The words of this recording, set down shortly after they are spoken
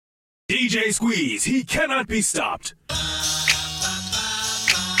DJ Squeeze, he cannot be stopped. I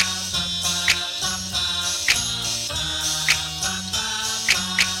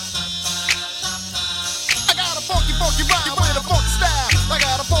got a funky rhyme with a funky style. I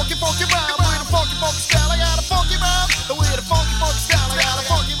got a funky rhyme with a funky style. I got a funky rhyme with a funky style. I got a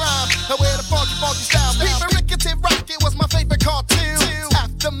funky rhyme with a funky style. People Rickety Rocket was my favorite cartoon.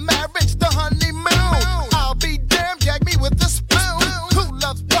 After marriage, the honeymoon. I'll be damned, gag me with the spoon. Who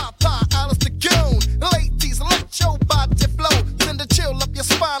loves Papa, Alice the Goon? Ladies, let your body flow. Send a chill up your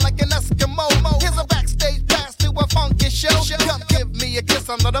spine like an Eskimo. Here's a backstage pass to a funky show. Come give me a kiss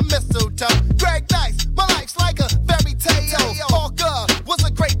under the mistletoe. Greg Nice, my life's like a fairy tale. Parker was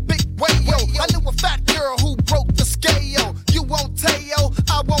a great big whale. I knew a fat girl who broke the scale. You won't tell,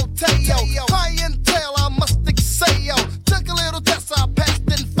 I won't tell. Clientele, I must excel. Took a little test, I passed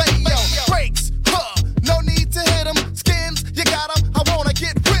and failed. Breaks, no need to hit 'em. Skins, you got 'em, I wanna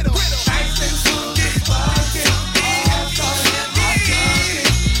get rid of 'em. Nice and smooth, it's funky.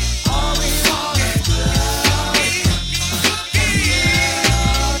 All we want is love.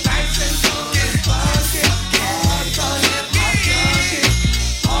 Nice and smooth, it's funky.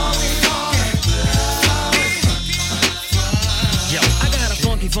 All we want is love. Yo, I got a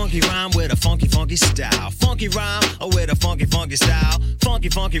funky rhyme with a funky style. Funky rhyme with a funky style.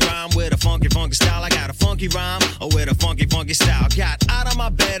 Funky rhyme with a funky style. I got a funky rhyme with a funky style. Got out of my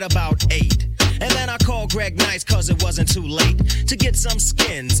bed about 8. And then I called Greg Nice cause it wasn't too late to get some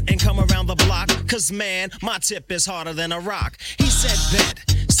skins and come around the block. Cause man, my tip is harder than a rock. He said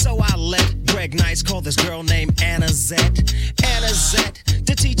bet, so I let Greg Nice call this girl named Anna Zette. Anna Zette,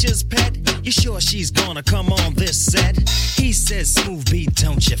 the teacher's pet. You sure she's gonna come on this set? He says, smooth beat,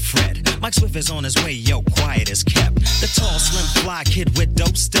 don't you fret. Mike Swift is on his way, yo, quiet as kept. The tall, slim, fly kid with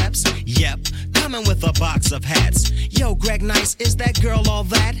dope steps. Yep, coming with a box of hats. Yo, Greg Nice, is that girl all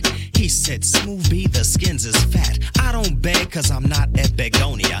that? He said, smooth beat, the skins is fat. I don't beg cause I'm not at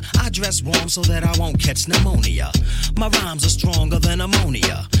Begonia. I dress warm so that I won't catch pneumonia. My rhymes are stronger than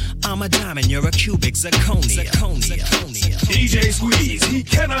ammonia. I'm a diamond, you're a cubic zirconia. DJ Squeeze, he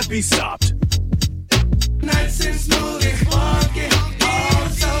cannot be stopped. Nice and smooth, it's funky. Oh,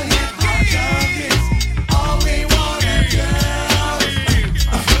 so hip hop junkies. All we want is love.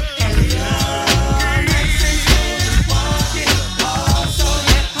 Nice and smooth, it's funky. Oh, so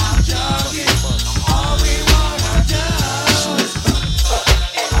hip hop junkies. All we want is love.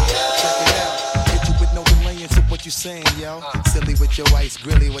 Check it out. Hit you with no delay into what you saying, yo. Silly with your ice,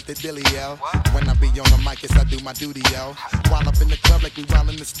 grilly with the dilly, yo. When I be on the mic, yes, I do my duty, yo. While up in the club like we while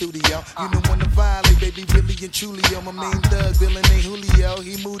in the studio. You don't wanna violate, baby, really and truly, yo. My main thug, villain ain't Julio,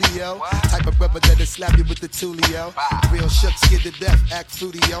 he moody, yo. Type of brother that'll slap you with the tulio. Real shook, scared to death, act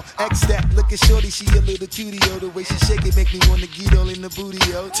fruity, yo. X that, look at shorty, she a little cutie, yo. The way she shake it make me wanna get all in the booty,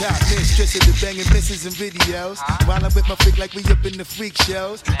 yo. Top mistress of the banging misses and videos. While I'm with my freak like we up in the freak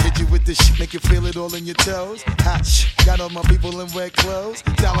shows. Hit you with the shit, make you feel it all in your toes. Hot shit, got all my people in red clothes.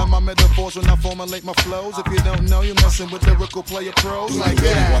 Dialing my metaphors when I formulate my flows. If you don't know, you're messing with lyrical player pros like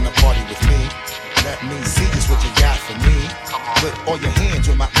that. You wanna party with me? Let me see just what you got for me. Put all your hands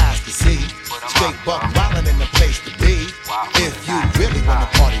where my eyes can see. Straight buck wildin' in the place to be. If you really wanna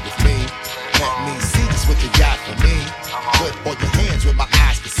party with me, let me see just what you got for me. Put all your hands where my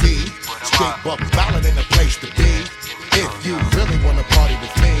eyes can see. Straight buck wildin' in the place to be. If you really wanna party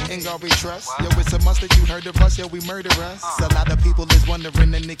with me, ain't gonna be trust. Yo, it's a must that you heard of us, yo, we murder us. A lot of people is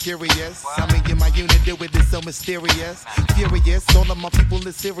wondering and they curious. I mean, in my unit, do it is so mysterious. Furious, all of my people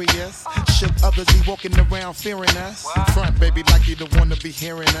is serious. Shook others be walking around fearing us. Front, baby, like you don't wanna be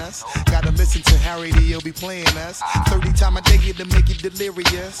hearing us. Gotta listen to Harry, he'll be playing us. 30 times a day to make you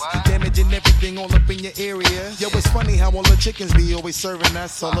delirious. Damaging everything all up in your area. Yo, it's funny how all the chickens be always serving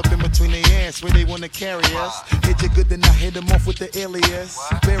us. All up in between their ass where they wanna carry us. Hit you good, then I hit them off with the alias.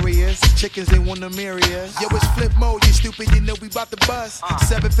 Various chickens, they wanna marry us. Yo, it's flip mode, you stupid, you know we bout to bust.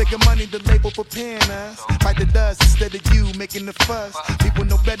 7-figure money, the label preparing us. Fight the dust instead of you making the fuss. People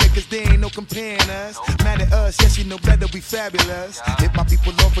know better cause they ain't no comparing us. Mad at us, yes, you know better, we fabulous. Hit my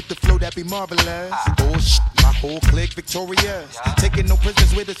people off with the flow, that be marvelous. Oh shit, my whole clique victorious. Taking no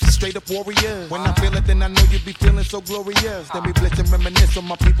prisoners with us, straight up warriors. When I feel it, then I know you be feeling so glorious. Then we blitz and reminisce on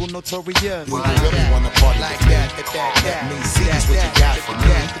my people notorious. Well, you really wanna party like that, let me see just what you got for me.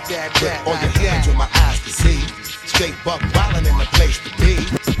 Put all your hands where my eyes can see. Straight buck wildin' in the place to be.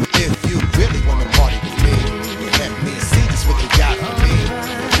 If you really wanna party with me, let me see just what you got for me.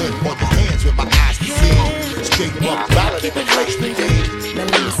 Put all your hands where my eyes can see. Straight buck wildin' in the place to be. Now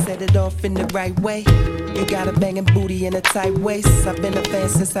let me set it off off in the right way. You got a banging booty and a tight waist. I've been a fan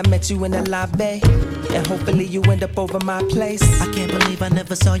since I met you in the lobby, and hopefully you end up over my place. I can't believe I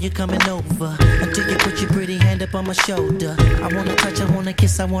never saw you coming over until you put your pretty hand up on my shoulder. I wanna touch, I wanna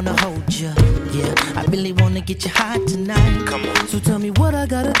kiss, I wanna hold you. Yeah, I really wanna get you hot tonight. Come on. So tell me what I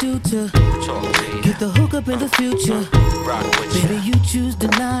gotta do to get the hook up in the future. Rock with Baby, you choose the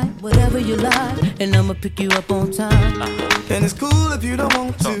night, whatever you like, and I'ma pick you up on time. And it's cool if you don't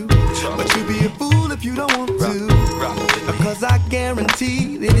want to, but you be a fool if you don't want to. Cause I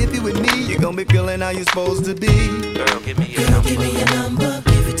guarantee that if you with me, you're gonna be feeling how you're supposed to be. Girl, give me your number. Give me your number,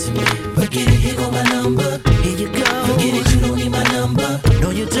 give it to me. Forget it, here go my number. Here you go. Forget it, you don't need my number. No,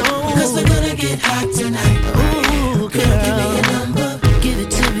 you don't. Cause we're gonna get hot tonight. Ooh, girl, give me your number. Give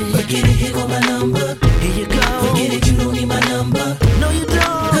it to me. Forget it, here go my number. Here you go. Forget it, you don't need my number. No, you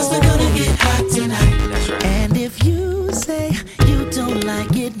don't. Cause we're gonna get hot tonight. That's right. And if you say you don't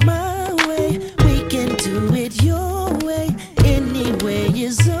like it my way, we can do it your way. Any way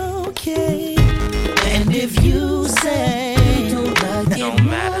is okay. And if you say you don't like Don't it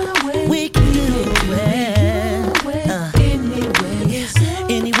matter. my way, we can do it well.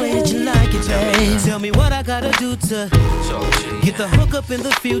 Any way that you like it, babe. Tell me what I gotta do to get the hook up in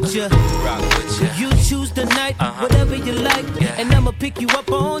the future. Rock with you. You choose the night, whatever you like, and I'ma pick you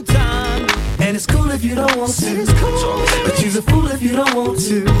up on time. And it's cool if you don't want to, but you's a fool if you don't want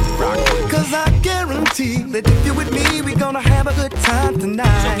to. Cause I guarantee that if you're with me, we gonna have a good time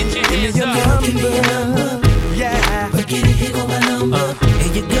tonight. So get your Give me hands your up. number. Yeah. Forget it, here go my number.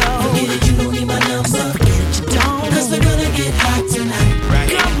 Here you go. Forget it, you don't need my number. I said forget it, you don't. Cause we're gonna get hot tonight. Right.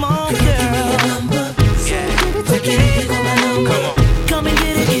 Come on, girl. Give me your number. Yeah. Forget it, here go my number. Come on. Come and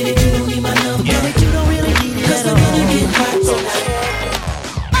get it, get it, you don't need my number. Yeah. But you don't really need it Cause at we're gonna all. get hot tonight.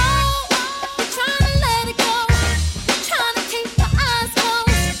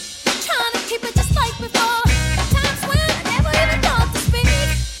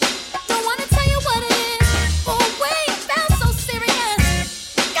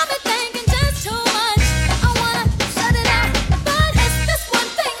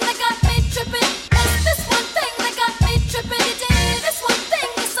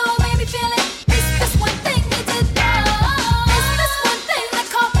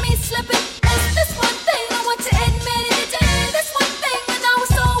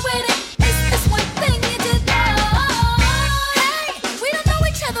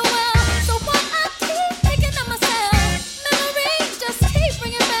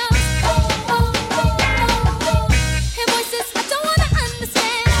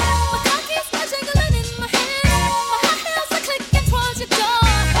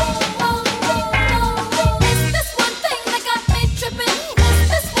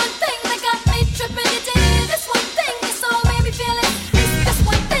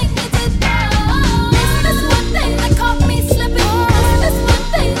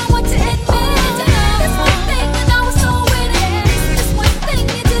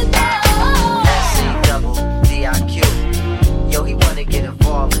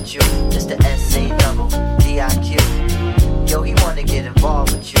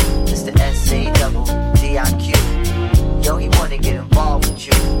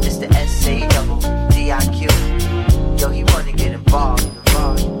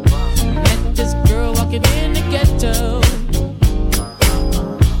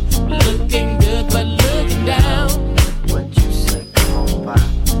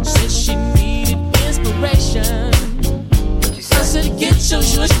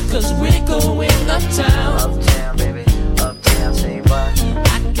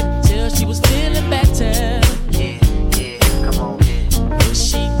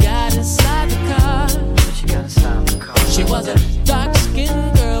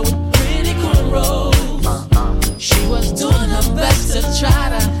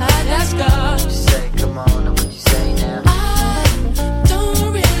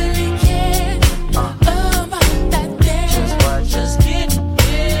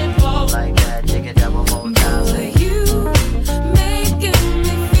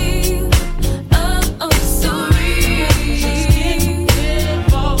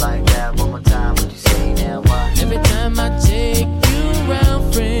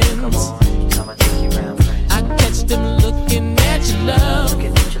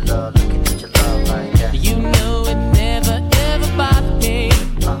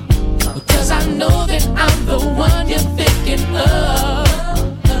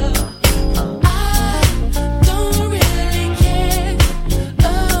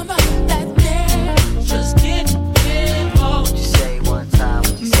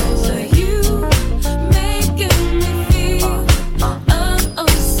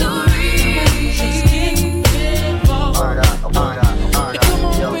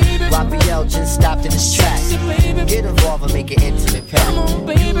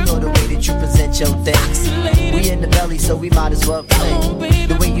 belly, so we might as well play.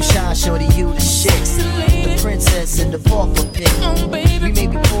 The way you shine, shorty, you the shit. The princess in the Volvo pick. We may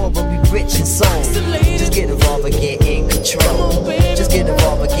be poor, but we rich in soul. Just get involved and get in control. Just get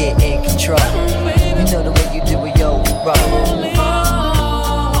involved and get in control. You know the way you do it, yo, roll.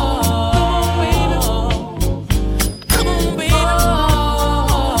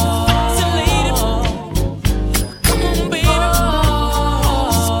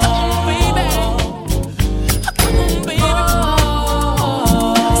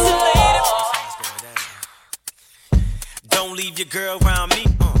 Your girl around me,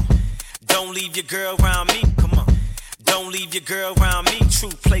 don't leave your girl around me, come on. Don't leave your girl around me, true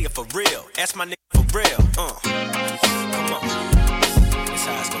player for real. That's my nigga for real, come on. That's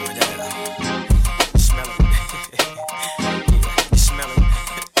how it's going down. You smell it, yeah, you smell it.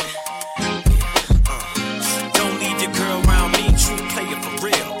 Yeah, don't leave your girl around me, true player for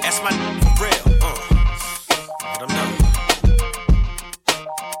real. That's my nigga for real, let 'em know.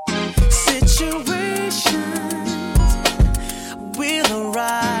 Will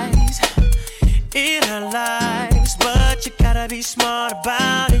arise in our lives, but you gotta be smart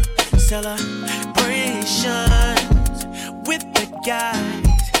about it. Celebrations with the guys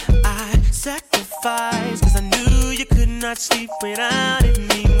I sacrificed, cause I knew you could not sleep without it.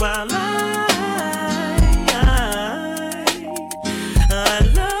 Meanwhile I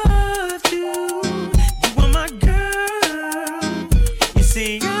loved you, you were my girl. You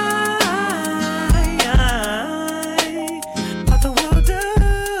see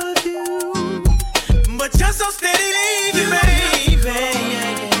just so steady leaving, baby.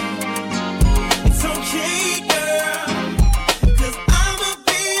 It's okay, girl, cause I'ma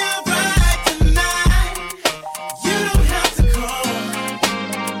be alright tonight. You don't have to call.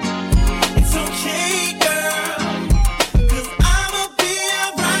 It's okay, girl, cause I'ma be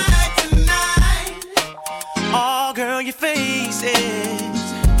alright tonight. Oh, girl, your face is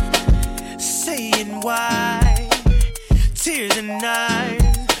saying why. Tears and eyes.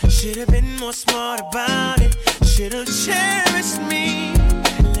 Should've been more smart about it. Should've cherished me.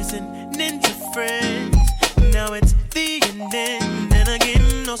 Listening to friends. Now it's the ending. And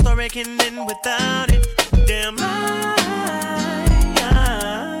again, no story can end without it. Damn, I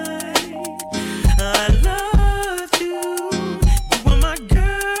loved you. You were my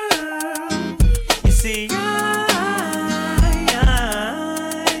girl. You see,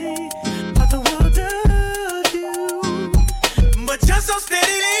 thought the world of you. But just so steady.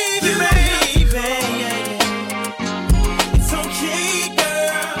 It's okay,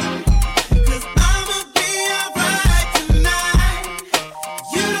 girl, cause I'ma be alright tonight.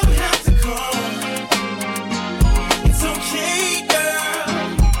 You don't have to call. It's okay, girl,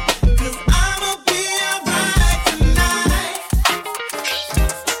 cause I'ma be alright tonight.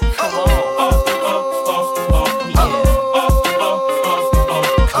 Come on.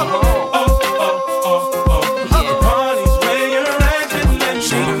 Come on.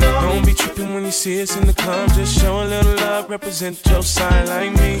 See us in the club, just show a little love, represent your side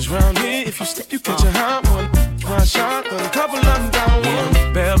like me. Cause round here, if you step, you catch a hot one. One shotgun, couple of them down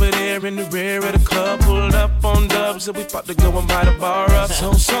one. Belvedere in the rear of the club, pulled up on dubs, and we about to go and buy the bar up.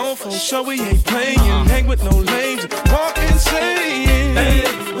 So for sure we ain't playing, hang with no lames, walk insane. Hey,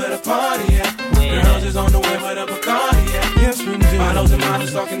 where the party at? Girls is on the way where the Bacardi at. Yes, we do. Bottles and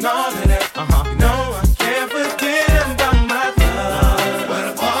models talking all of that. You know I can't forget about my love. Where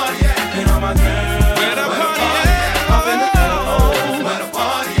the party at? And all my girls. Where the party at? Up in the club. Where the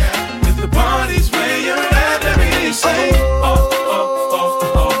party at? If the party's where you're at, let me hear you say, oh, oh, oh,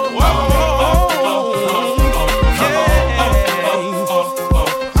 oh, oh, oh, oh,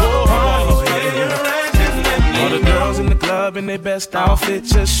 oh, all the girls in the club in their best outfit,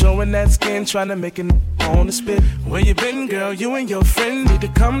 just showing that skin, trying to make it on the spit. Where you been, girl? You and your friend need to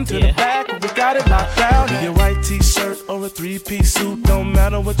come to the back. We got it locked down. Your white t-shirt or a three-piece suit, don't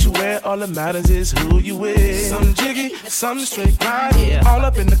matter what you wear. All that matters is who you with. Some jiggy, some straight grind. All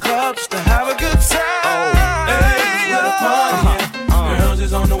up in the club just to have a good time. Hey, where the party at? Girls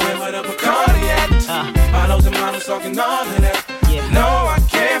is on the way where the Bacardi at. Bottles and models talking all of that. No, I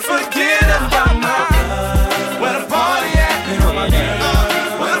can't forget about my love. Where the party at? And all my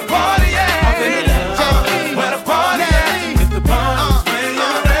girls. Where the party at? Where the party at? If the party's where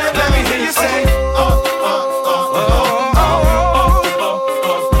you're at, let me hear you say, oh, oh, oh, oh, oh, oh,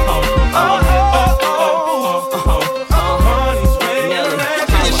 oh, oh, oh, party's where you're at.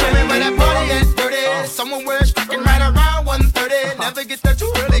 Can you show me where that party at? Dirty. Someone where it's striking right around 1:30. Never get there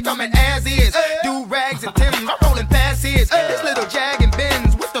too early, coming as is. Do rags and Tim's, I'm rolling past his.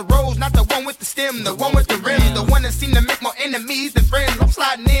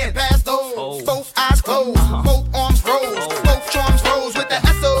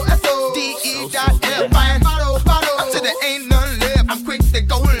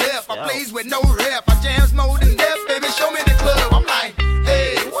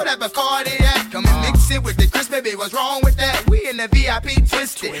 what's wrong with that? We in the VIP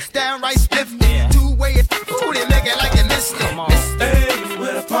twisted, downright spiffed. Two-way, ooh, they make it like they missed it. Hey,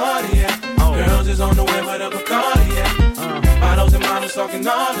 where the party at? Girls is on the way where the Bacardi at. Bottles and models talking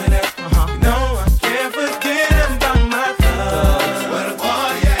all of that. You know I can't forget about my thugs. Where the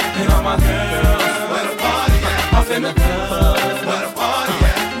party at? And all my girls. Where the party at? Off in the club. Where the party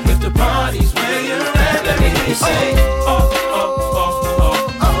at? If the party's where you're at, let me hear you say, oh, oh, oh, oh.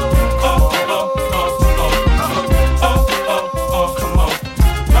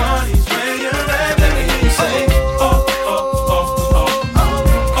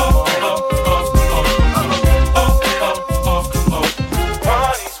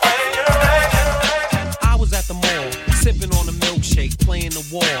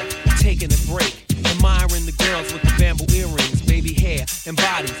 And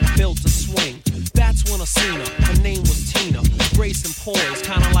bodies built to swing. That's when I seen her. Her name was Tina. Grace and poise,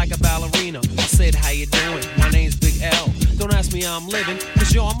 kinda like a ballerina. I said, how you doing? My name's Big L. Don't ask me how I'm living,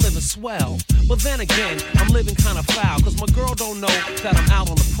 cause yo, I'm living swell. But then again, I'm living kinda foul, cause my girl don't know that I'm out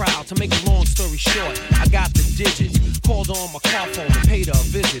on the prowl. To make a long story short, I got the digits. Called on my car phone and paid her a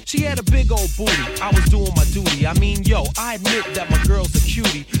visit. She had a big old booty, I was doing my duty. I mean, yo, I admit that my girl's a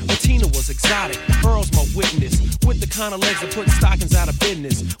cutie, but Tina was exotic. Earl's my witness, with the kind of legs that put stockings out of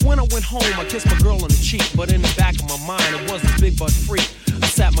business. When I went home, I kissed my girl on the cheek, but in the back of my mind, it was this big butt freak. I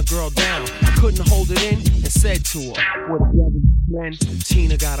sat my girl down, I couldn't hold it in, and said to her, what a devil, friend,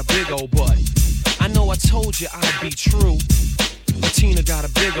 Tina got a big old butt. I know I told you I'd be true, but Tina got a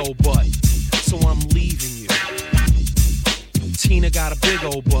big old butt, so I'm leaving you. Tina got a big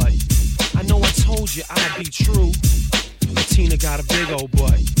old butt. I know I told you I'd be true, but Tina got a big old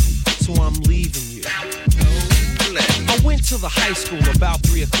butt, so I'm leaving you. I went to the high school about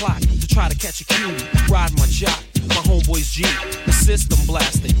 3 o'clock to try to catch a cutie, ride my jock, my homeboy's Jeep, the system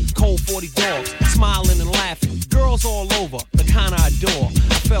blasting, cold 40 dogs, smiling and laughing, girls all over, the kind I adore.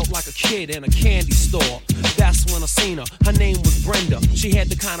 I felt like a kid in a candy store. That's when I seen her, her name was Brenda. She had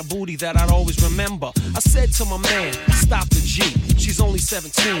the kind of booty that I'd always remember. I said to my man, stop the Jeep, she's only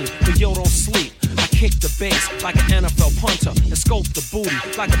 17, but yo, don't sleep. I kicked the bass like an NFL punter and scoped the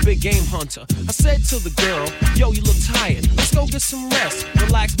booty like a big game hunter. I said to the girl, yo, you look tired, let's go get some rest,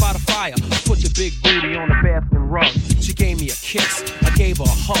 relax by the fire. I put the big booty on the bathroom rug. She gave me a kiss, I gave her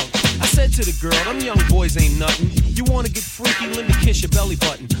a hug. I said to the girl, them young boys ain't nothing. You wanna get freaky, let me kiss your belly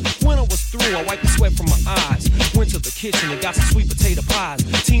button. When I was through, I wiped the sweat from my eyes, went to the kitchen and got some sweet potato pies.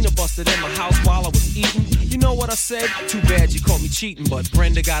 Tina busted in my house while I was eating. You know what I said? Too bad you caught me cheating, but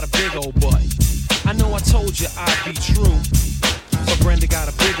Brenda got a big old butt. I know I told you I'd be true, but Brenda got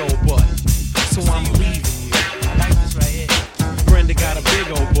a big old butt, so I'm leaving you. I like this right here. Brenda got a big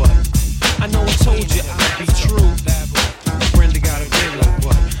old butt. I know I told you I'd be true, but Brenda got a big old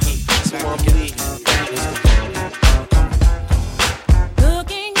butt, so I'm leaving you.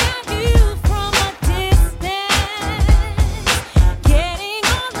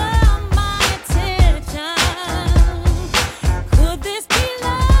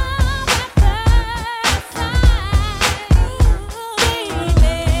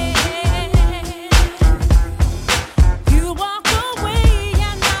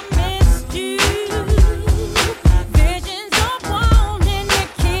 Visions of one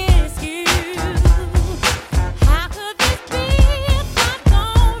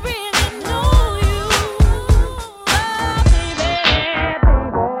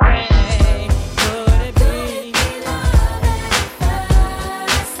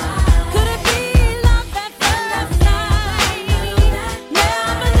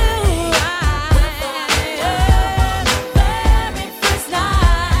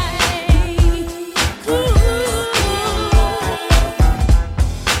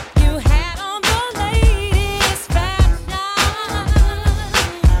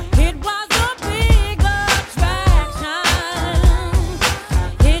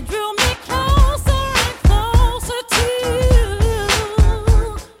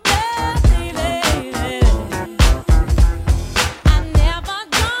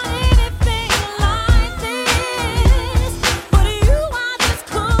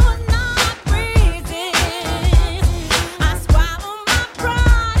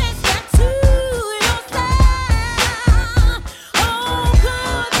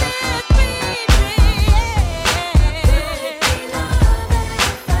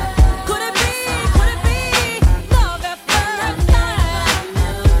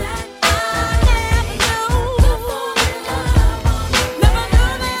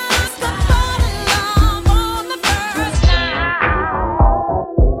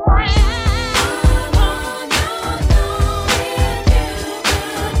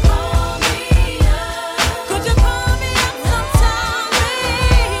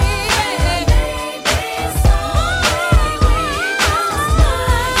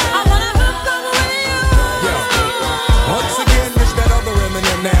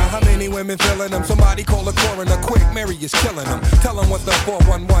women filling them. Somebody call a coroner quick, Mary is killing them. Tell them what's the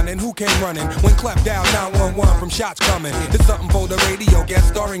 411 and who came running when clapped down 911 from shots coming. It's something for the radio, guest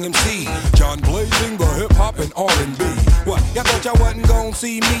starring MC John Blazing, the hip hop and R&B. What, y'all thought y'all wasn't gonna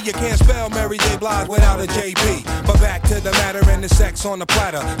see me? You can't spell Mary J. Blige without a JP. But back to the matter and the sex on the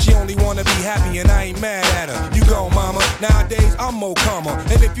platter. She only wanna be happy and I ain't mad at her. You go, mama. Nowadays I'm more calmer.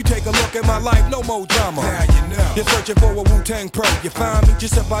 And if you take a look at my life, no more drama. Now you know. You're searching for a Wu-Tang pro. You find me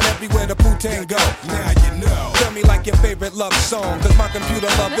just about everywhere the Wu-Tang go. Now you know. Tell me like your favorite love song, cause my computer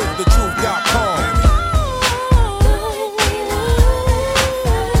love is the truth.com.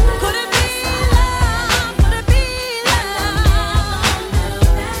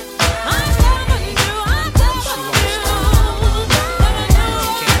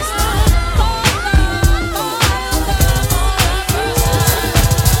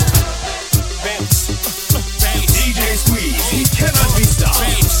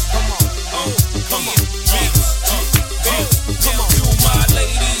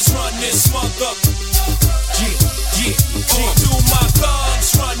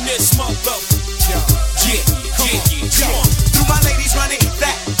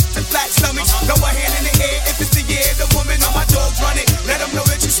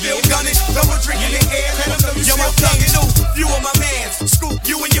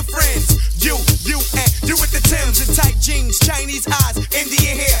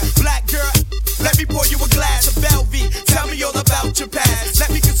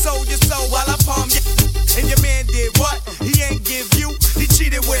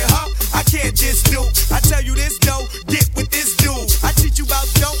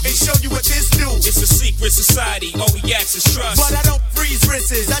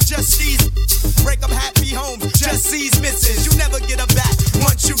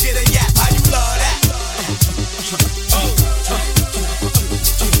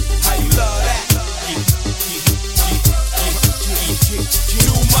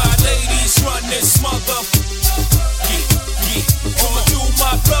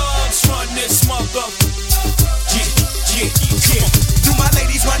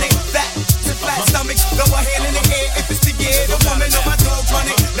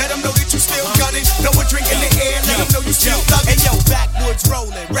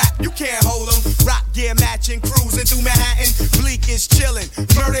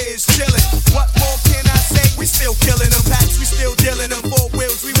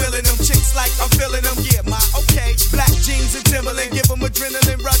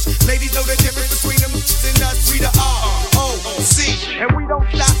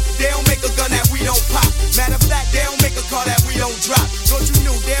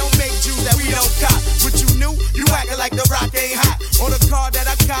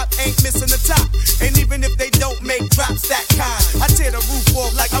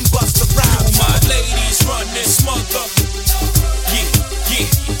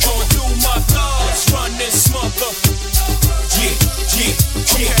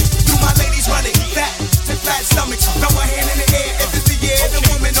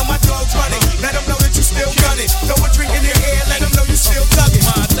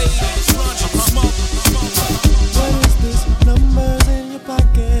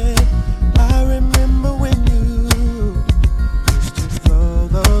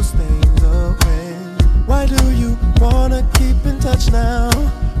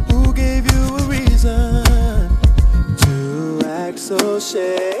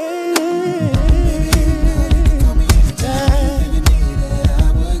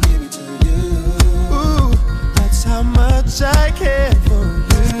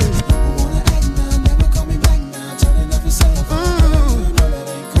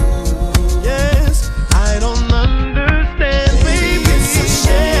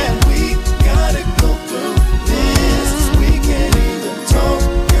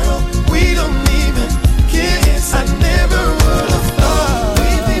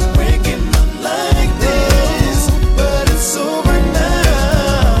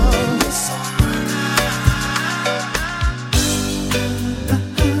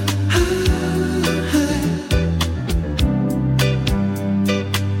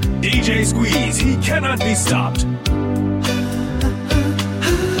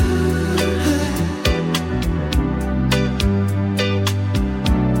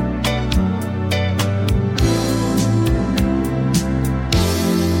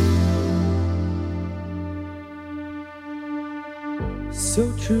 So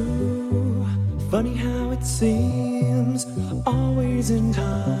true, funny how it seems, always in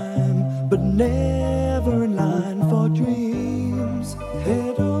time, but never in line for dreams.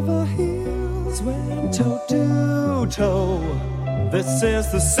 Head over heels, went toe to toe. This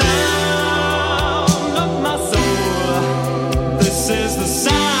is the sound. of my soul. This is the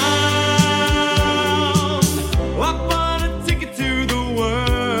sound. I bought a ticket to the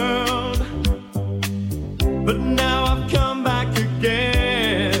world, but now I've come back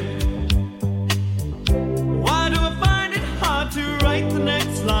again. Why do I find it hard to write the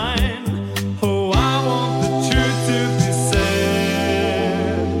next line? Oh, I want the truth to be said.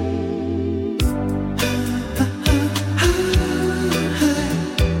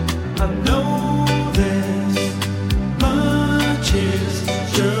 I know this much is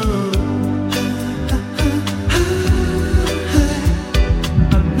true.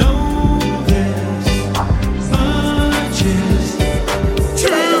 I know this much is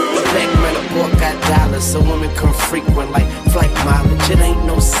true. Black man aboard got dollars, so women come frequent like flight mileage. It ain't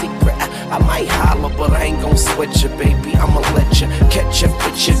no secret. I might holler, but I ain't gon' sweat you, baby. I'ma let you catch up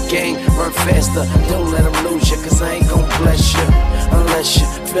with your gang. Run faster, don't let them lose you, cause I ain't gon' bless you unless you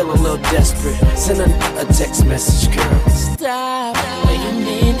feel a little desperate. Send a text message, girl. Stop, wait a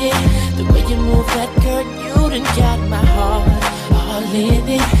minute. The way you move that girl, you done got my heart all in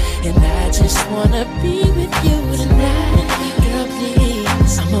it. And I just wanna be with you tonight. Girl,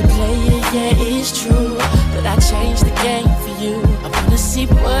 please, I'm a player, yeah, it's true, but I changed the game for you. I wanna see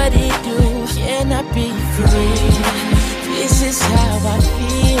what it do. Can I be free? This is how I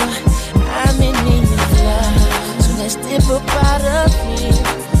feel. I'm in need of love, so let's dip up out of here.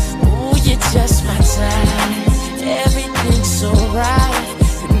 Ooh, you're just my type. Everything's so right,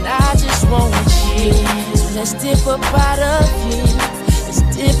 and I just want you. So let's dip up out of here. Let's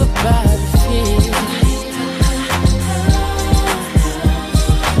dip up out of here.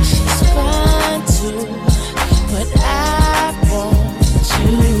 She's fine too, but I want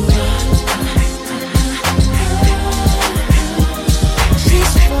you.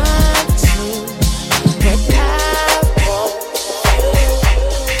 She's fine too, but I want you.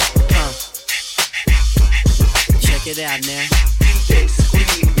 Check it out now. DJ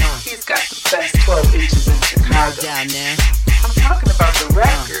Squeeze, he's got the best 12 inches in Chicago. Down now. I'm talking about the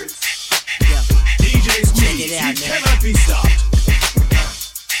records. DJ Squeeze, he cannot be stopped.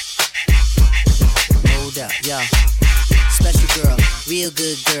 Hold up, yo. Special girl, real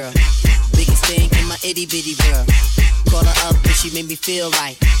good girl. Biggest thing in my itty bitty world. Call her up and she made me feel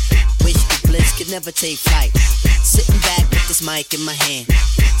right. Wish the bliss could never take flight. Sitting back with this mic in my hand.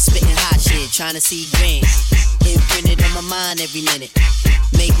 Spitting hot shit, trying to see grand. Imprinted on my mind every minute.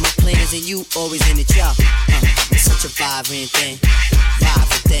 Make my plans and you always in it, yo. It's such a vibrant thing.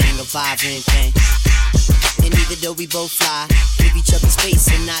 Vibrant thing, a vibrant thing. And even though we both fly, give each other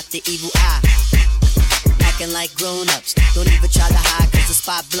space and not the evil eye. Acting like grown-ups, don't even try to hide cause the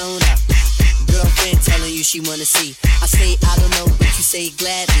spot blown up. Girlfriend telling you she wanna see. I say I don't know, but you say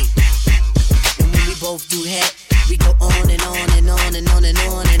gladly. And when we both do head, we go on and on and on and on and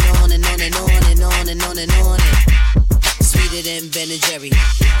on and on and on and on and on and on and on. Sweeter than Ben and Jerry.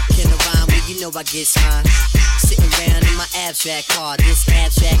 Can I rhyme with you know I get mine. Sitting around in my abstract car. This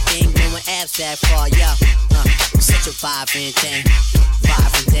abstract thing going abstract far, yo. Such a vibrant thing.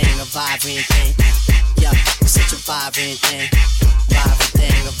 Vibrant thing, a vibrant thing. Yo, such a vibrant thing. Vibrant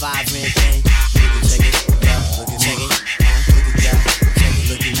thing, a vibrant thing. Check it, yo, check it, yo, check it,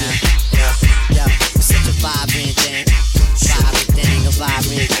 look at me. Yo, such a vibrant thing. Vibrant thing, a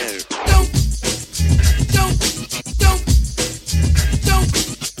vibrant thing.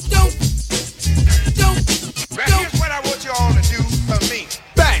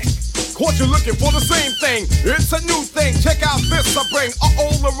 Caught you looking for the same thing. It's a new thing. Check out this I bring.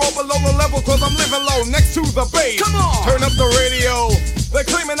 The roll below the level cause I'm living low next to the base. Come on! Turn up the radio. They're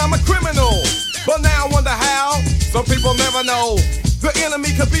claiming I'm a criminal. But now I wonder how. Some people never know. The enemy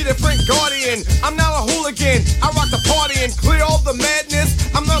could be the Frank Guardian. I'm not a hooligan. I rock the party and clear all the madness.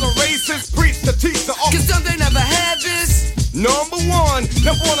 I'm not a racist. Preach to teach the Cause some they never had this. Number one,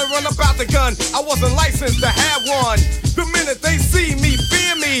 never wanna run about the gun. I wasn't licensed to have one. The minute they see me,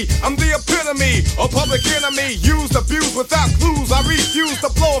 fear me. I'm the epitome, a public enemy. Used, abused without clues. I refuse to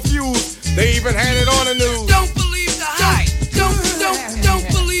blow a fuse. They even had it on the news. Don't believe the hype. Don't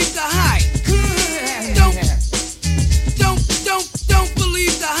believe the hype. Don't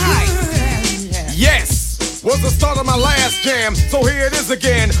believe the hype. Yes. Was the start of my last jam, so here it is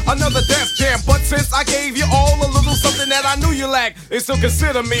again, another Def Jam. But since I gave you all a little something that I knew you lacked, they still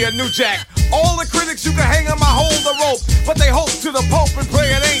consider me a new jack. All the critics you can hang on my hold the rope, but they hope to the Pope and pray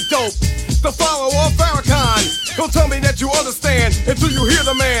it ain't dope. The follower of Farrakhan, don't tell me that you understand until you hear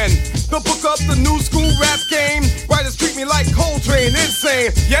the man. The book up the new school rap game, writers treat me like Coltrane, insane.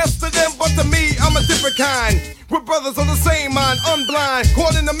 Yes to them, but to me, I'm a different kind. We're brothers of the same mind, unblind,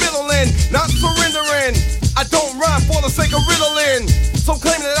 caught in the middle and not surrendering. I don't rhyme for the sake of riddling. Some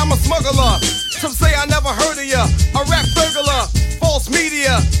claim that I'm a smuggler. Some say I never heard of ya. A rap burglar, false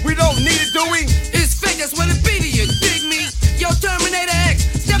media. We don't need it, do we? It's fake, that's what it be to you. Dig me? Yo, Terminator X,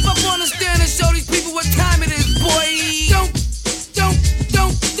 step up on the stand and show these people what time it is, boy.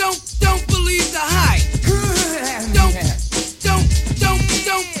 Don't believe the hype. Don't believe the hype.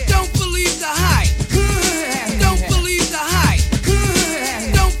 Don't believe the hype. Don't believe the hype.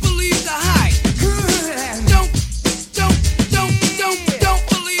 Don't believe the hype.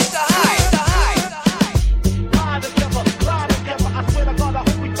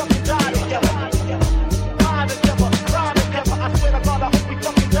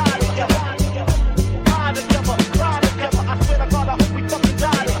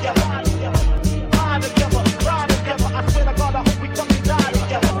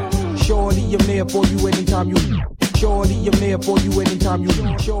 Shorty, I'm there for you anytime you. Shorty, I'm there for you anytime you.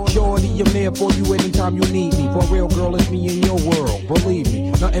 Shorty, I'm there for you anytime you need me. For real, girl, it's me in your world. Believe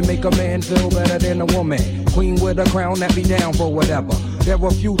me, nothing make a man feel better than a woman. Queen with a crown that be down for whatever. There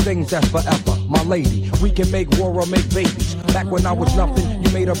are few things that's forever, my lady. We can make war or make babies. Back when I was nothing, you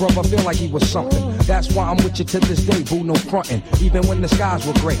made a brother feel like he was something. That's why I'm with you to this day, boo, no frontin'. Even when the skies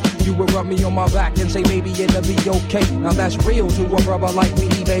were gray, you would rub me on my back and say, baby, it'll be okay. Now that's real to a brother like me,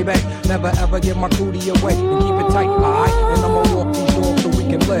 baby. Never ever give my cootie away and keep it tight, alright? And I'ma walk these doors so we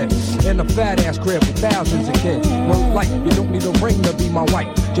can live in a fat ass crib with thousands of kids. Well, like, you don't need a ring to be my wife.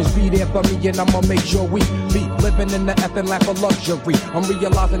 Just be there for me and I'ma make sure we be living in the effing lap of luxury. I'm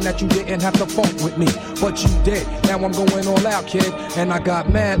realizing that you didn't have to funk with me, but you did. Now I'm going all out, kid, and I got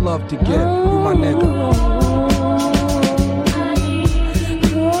mad love to give. You my nigga.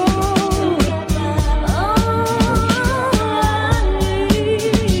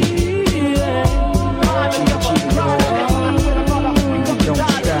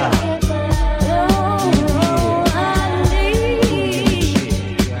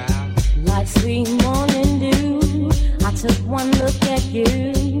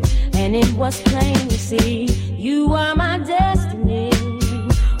 Was plain to see, you are my destiny.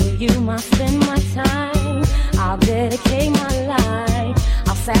 With you I spend my time. I'll dedicate my life.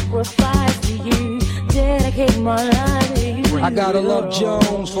 I'll sacrifice to you. Dedicate my life to you. I gotta love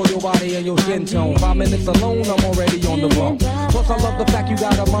Jones for your body and your skin tone. 5 minutes alone, I'm already on the road. Plus I love the fact you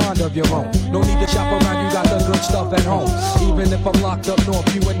got a mind of your own. No need to shop around, you got the good stuff at home. Even if I'm locked up north,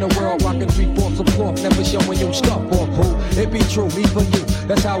 you in the world rocking 3/4 of cloth, never showing your stuff or boo. It be true, me for you,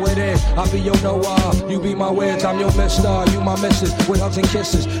 that's how it is. I'll be your Noah, you be my Wiz, I'm your mister, you my missus, with hugs and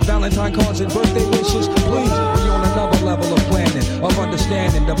kisses, Valentine cards and birthday wishes. Please, be on another level of planning, of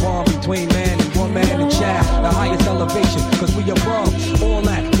understanding the bond between man and woman and child, the highest elevation, cause we above all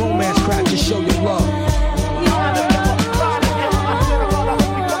that romance crap, just show your love.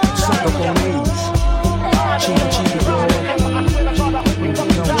 Suck up on these, cheaty cheaty girl,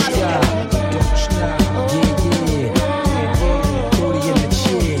 don't stop, yeah, booty in the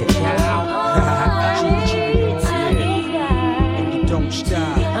chair, cheaty girl, don't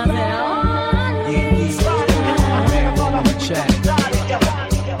stop, yeah, man, on the chat.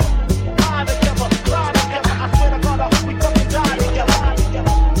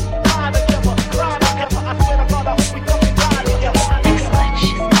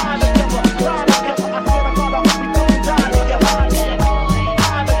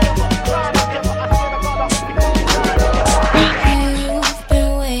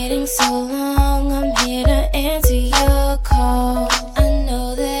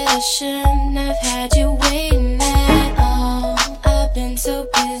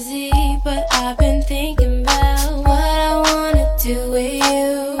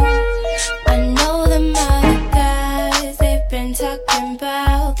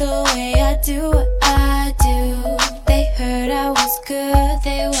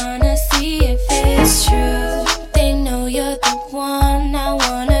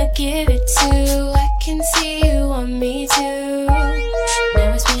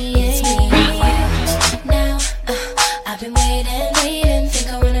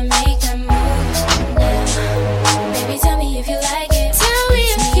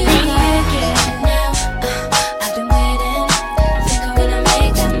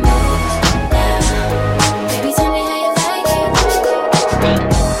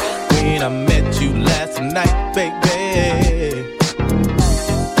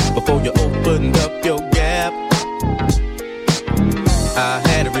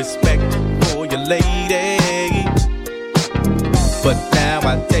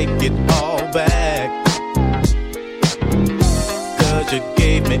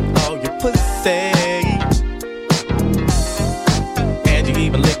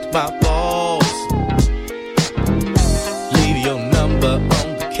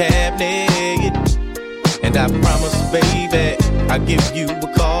 cabinet. And I promise, baby, I'll give you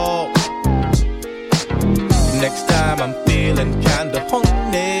a call. Next time I'm feeling kinda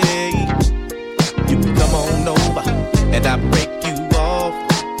horny, you can come on over and I'll break you off.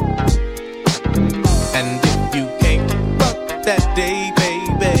 And if you can't fuck that day,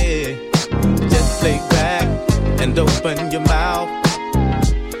 baby, just lay back and open your mouth.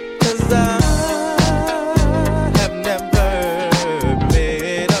 'Cause I have never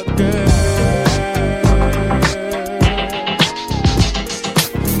met a girl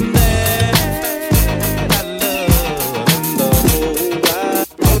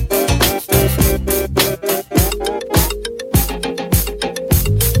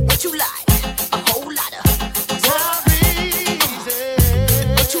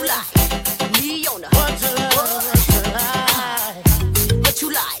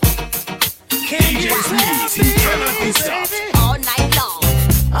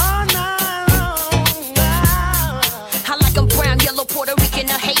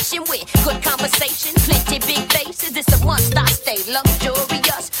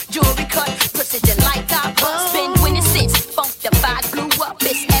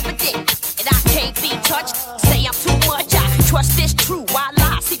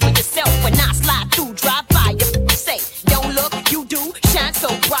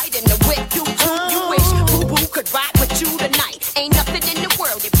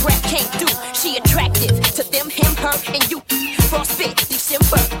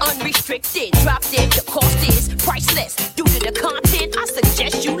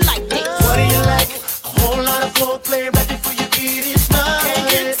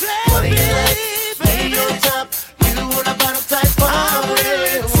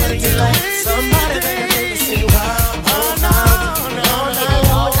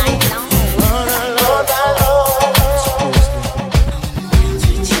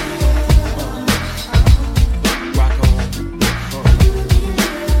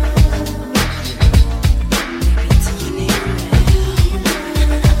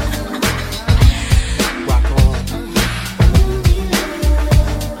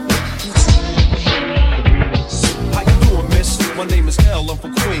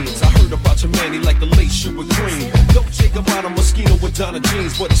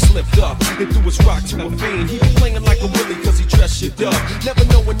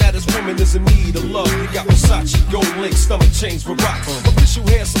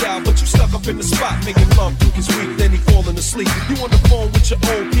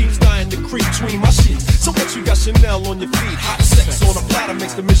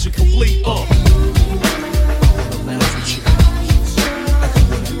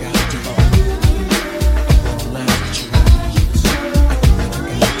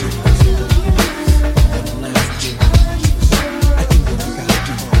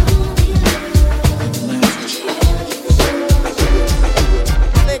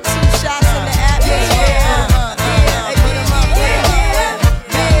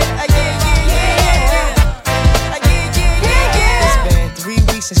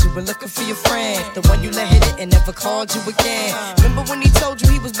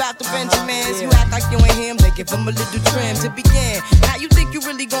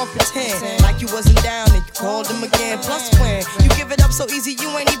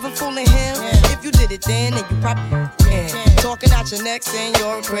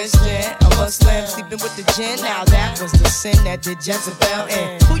did Jezebel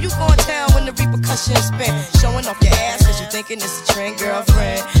and who you gonna tell when the repercussions spin? Showing off your ass cause you thinking it's a trend,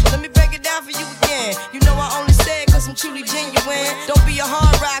 girlfriend. Let me break it down for you again. You know I only say it cause I'm truly genuine. Don't be a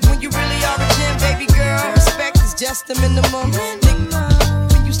hard rock when you really are a gem, baby girl. Respect is just the minimum.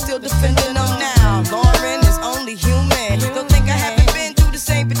 Nigga, you still defending them now. Lauren is only human. Don't think I haven't been through the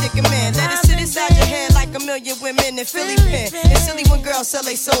same predicament. Let it sit inside your head like a million women in Philly pen. It's silly when girls sell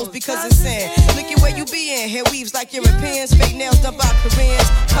their souls because it's sin. Look at where you be in. Hair weaves like Europeans. Fake nails done by Koreans.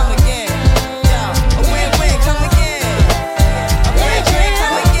 Come again. Yo, a win-win. Come again. A win-win.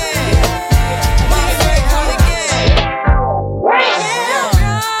 Come again. My friend, come again.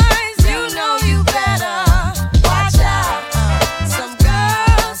 Guys, you know you better watch out. Some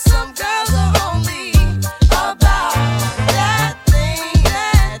girls are only about that thing,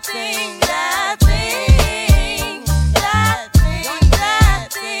 that thing, that thing, that thing, that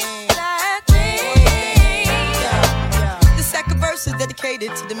thing, that thing. The second verse is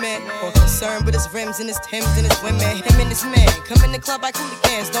dedicated to the man more concerned with his rims and his Timbs and his women. Him and his man come in the club like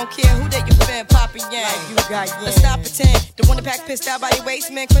hooligans. Don't care who they you fan, poppin' yang. Like you got yang. Let's stop pretend. The one that pack pissed out by the waist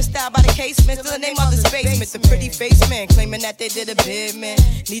man, crissed out by the casement. Still the name of this basement. The pretty face man claiming that they did a bid man.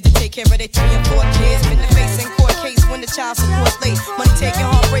 Need to take care of their 3 and 4 kids. Been the face in court case when the child support's late. Money taking,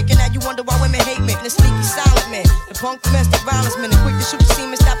 heartbreak. Punk domestic violence men, quick to shoot the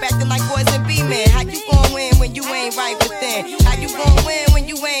semen, stop acting like boys and be men. How you gon' win when you ain't right within? How you gon' win when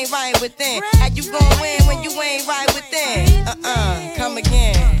you ain't right within? How you gon' win when you ain't right within? Come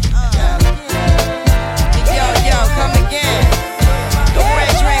again. Yo, come again. The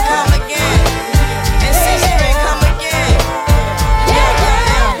French drink, come again. And Six drink, come again.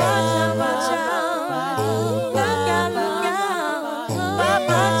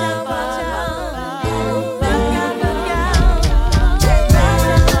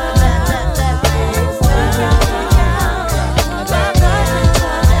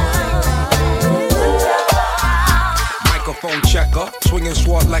 Microphone checker, swinging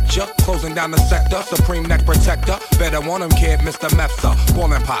sword lecture, closing down the sector, supreme neck protector. Better want him, kid, Mr. Mepsa.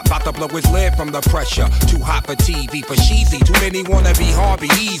 Ballin' pop, bout to blow his lid from the pressure. Too hot for TV, for cheesy. Too many wanna be Harvey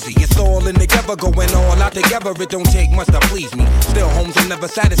Easy. It's all in together, going all out together. It don't take much to please me. Still, homes are never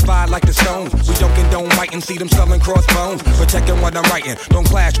satisfied like the Stones. We don't condone biting, see them selling crossbones. Protecting what I'm writing, don't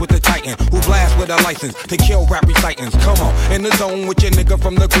clash with the Titan who blast with a license to kill rap recitants. Come on, in the zone with your nigga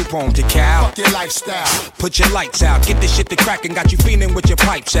from the group home to Cal. Fuck your lifestyle. Put your lights out, get this shit to crackin', got you feeling with your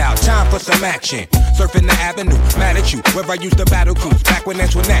pipes out. Time for some action. Surfing the avenue, mad at you. Where I used to battle cruise, back when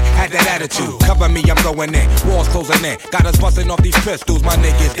Antoinette had that attitude. Cover me, I'm going in. Walls closing in. Got us busting off these pistols. My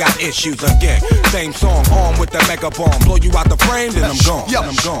niggas got issues again. Same song, armed with the mega bomb. Blow you out the frame, then I'm gone. Yo, then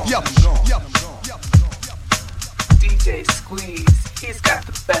I'm gone. yo, yo. DJ Squeeze, he's got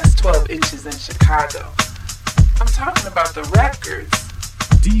the best 12 inches in Chicago. I'm talking about the records.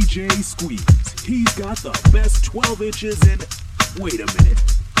 DJ Squeeze, he's got the best 12 inches in. Wait a minute,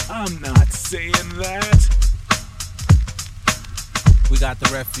 I'm not saying that. We got the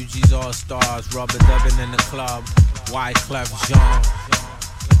Refugees All Stars, Rubber Dubbin in the club, Wyclef Jean,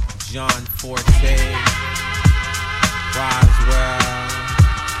 John Forte, Roswell.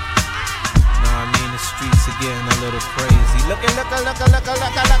 The streets are getting a little crazy. Look here.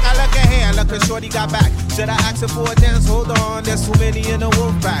 Look at shorty got back. Should I ask her for a dance? Hold on, there's too many in the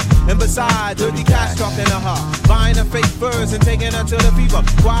wolf pack. And besides, dirty cats talking to her, buying her fake furs and taking her to the fever.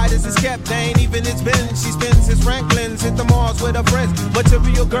 Quiet as it's kept, they ain't even it's been. She spends his Franklin's, hit the malls with her friends.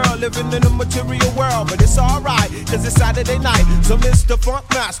 Material girl living in a material world, but it's alright, cause it's Saturday night. So Mr. Funk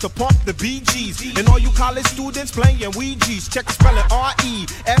Master, pump the BGs. And all you college students playing Ouija's. Check the spelling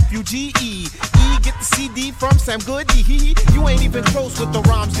R-E-F-U-G-E. Get the CD from Sam Goody. You ain't even close with the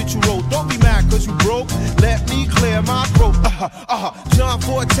rhymes that you wrote. Don't be mad cause you broke. Let me clear my throat. John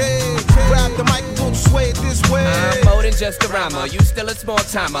Forte, grab the mic and don't sway it this way. I'm more than just a rhymer. You still a small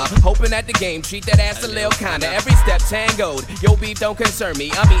timer. Hoping at the game, treat that ass a little kinda. Every step tangoed. Yo, beef don't concern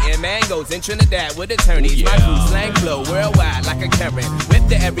me. I'm eating mangoes in Trinidad with attorneys. My crew slang flow worldwide like a Karen. Whip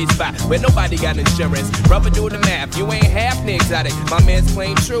to every spot where nobody got insurance. Rubber do the math. You ain't half exotic. My man's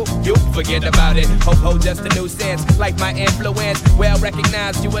claim true. You forget about it. Ho, just a new sense, like my influence. Well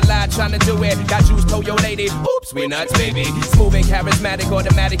recognized, you a lie trying to do it. Got juice, told your lady. Oops, we nuts, baby. Smooth and charismatic,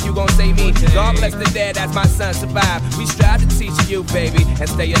 automatic, you gon' save me. God bless the dead as my son survive. We strive to teach you, baby, and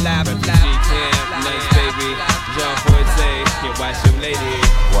stay alive. Nice, baby. John Forte, yeah, watch your lady.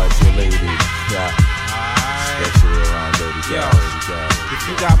 Watch your lady, yeah. Especially around dirty girl. If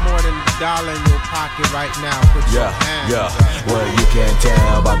you got more than $1 in your pocket right now, put your hands up. Well, you can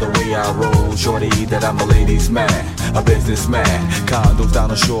tell by the way I roll, shorty, that I'm a ladies' man, a businessman. Condos down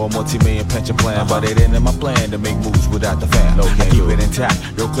the shore, multi-million pension plan, but it ain't in my plan to make moves without the fam. I keep it intact,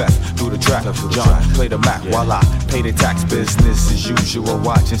 real class, through the track. John, play the Mac while I pay the tax. Business as usual,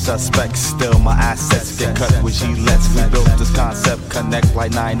 watching suspects. Still my assets get cut with Gillette's. We built this concept, connect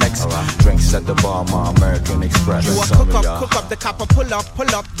like 9X. Drinks at the bar, my American Express. You a cook up, the copper pull up,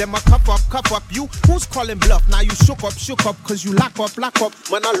 then my cuff up. You, who's calling bluff? Now you shook up, cause you lock up.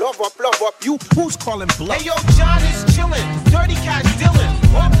 Man, I love up. You, who's calling bluff? Hey, yo, John is chillin', dirty cash dealin'.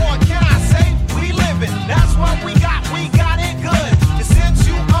 What more can I say? We livin', that's what we got it good. And since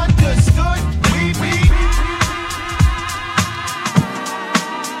you understood, we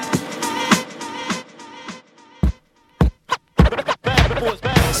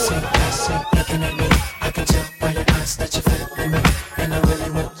looking at me, I can tell by your eyes that you're feeling me, and I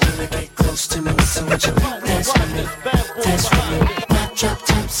really want you to get close to me. So would you dance with me, dance with me? My drop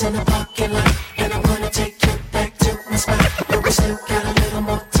tops in the parking lot, and I'm gonna take you back to my spot, but we still got a little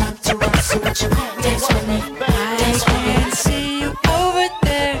more time to rock. So would you dance with me, dance with me? I can see you over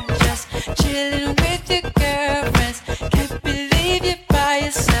there, just chilling with your girlfriends. Can't believe you're by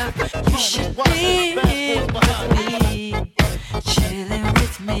yourself. You should be here with me, chilling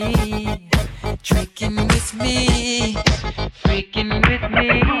with me, drinking with me, freaking with me.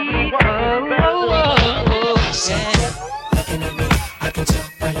 Oh, yeah. Looking at me, I can tell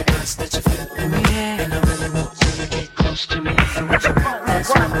by your eyes that you're feeling me.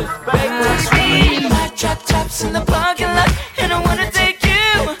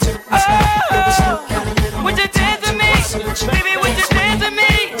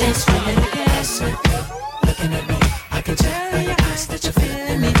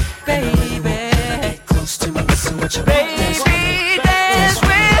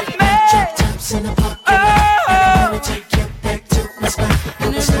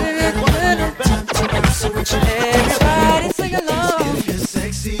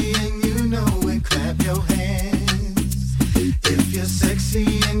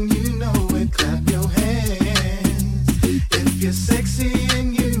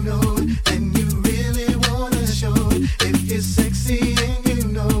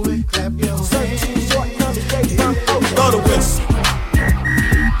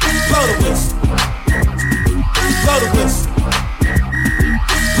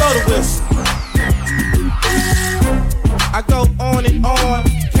 whisk. I go on and on,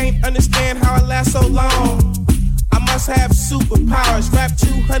 can't understand how I last so long. I must have superpowers, rap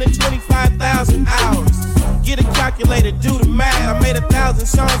 225,000 hours. Get a calculator, do the math. I made 1,000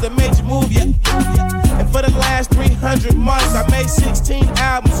 songs that made you move, yeah. And for the last 300 months, I made 16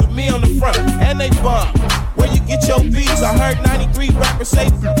 albums with me on the front, and they bump. Where you get your beats? I heard 93 rappers say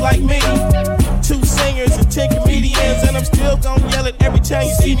like me. 2 singers and 10 comedians, and I'm still gonna yell it every time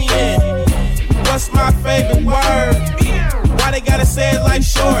you see me in. What's my favorite word? Why they gotta say it like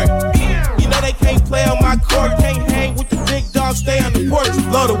short? You know they can't play on my court, can't hang with the big dogs, stay on the porch.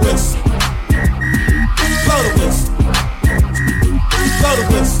 Blow the whistle. Blow the whistle. Blow the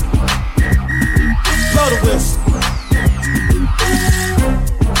whistle. Blow the whistle.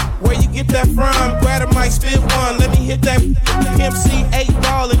 Where you get that from? Grab a mic, spit one. Let me hit that MC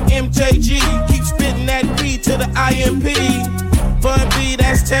 8-ball and MJG. Keep spitting that B to the IMP. Bun B,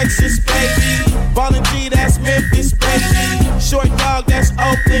 that's Texas, baby. Ballin' G, that's Memphis, baby. Short dog, that's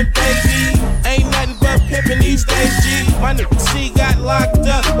Oakland, baby. Ain't nothing but pimpin' these days, G. My nigga C got locked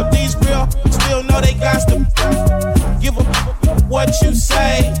up, but these real still know they got to give a what you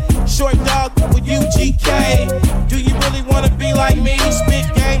say. Short dog with UGK. Do you really wanna be like me?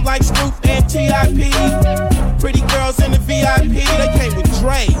 Spit game like Snoop and T.I.P. Pretty girls in the VIP, they came with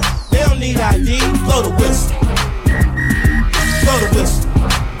Dre. They don't need ID. Blow the whistle. Blow the whistle.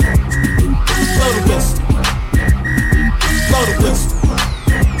 Blow the whistle. Blow the whistle.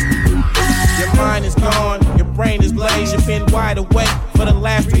 Your mind is gone, your brain is glazed. You've been wide awake for the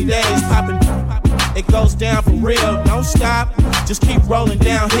last 3 days. Popping, it goes down for real. Don't stop, just keep rolling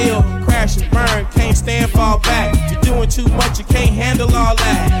downhill. Crash and burn, can't stand, fall back. You're doing too much, you can't handle all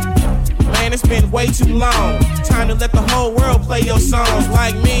that. Man, it's been way too long. Time to let the whole world play your songs.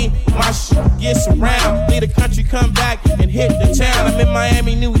 Like me, my shit gets around. Leave the country, come back and hit the town. I'm in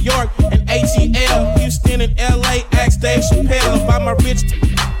Miami, New York, and ATL. Houston and LA, ask Dave Chappelle about my rich.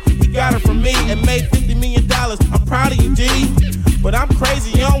 He got it from me and made $50 million. I'm proud of you, D. But I'm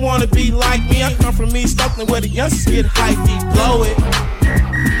crazy, you don't wanna be like me. I come from East Oakland where the youngsters get hyped. Blow it.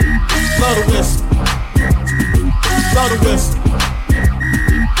 Blow the whistle. Blow the whistle.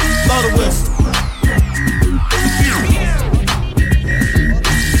 Blow the whistle.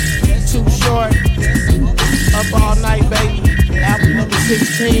 Too short. Up all night, baby. Album number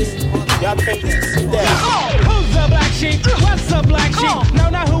 16. Y'all can't see that. Who's the black sheep? What's the black sheep? Know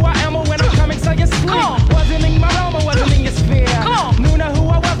not who I am or when I'm coming, so you sleep. Wasn't in my realm or wasn't in your sphere. Knew not who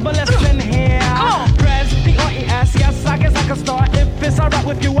I was, but listen here. Press P-R-E-S, yes, I guess I can start. If it's alright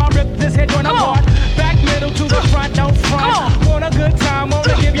with you, I'll rip this head joint apart. Back middle to the front, don't front. Want a good time,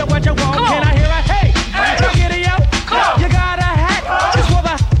 wanna give you what you want. Can I hear a hey? Come get it, yo. You got a hat, it's for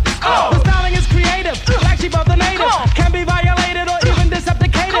the styling is creative. Black sheep of the native. Can be violated or even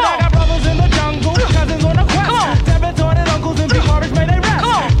decepticated. I got brothers in the jungle, cousins on the quest. Debit-ordered uncles and big porridge, may they rest.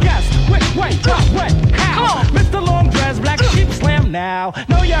 Guess which way, what, when, how? Mr. Long Dress, Black Sheep Slam now.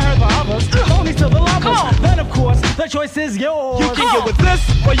 Know you heard the others, only to the lovers. Then of course, the choice is yours. You can get with this,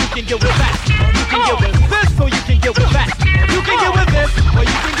 or you can get with that. You can get with this, or you can get with that. You can get with this, or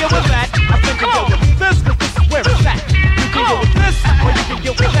you can get with that. I think you get with this, cause this is where it's at. You can get with this, or you can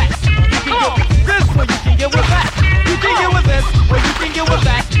get with that. You can get with this, or you can get with that. You can get with this, or you can get with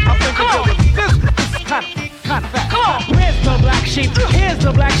that. I think you get with this, cause this is kind of that. Where's the black sheep? Here's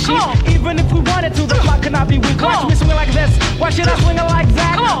the black sheep. Even if we wanted to, the flock cannot be weak. Watch me swing like this. Why should I swing it like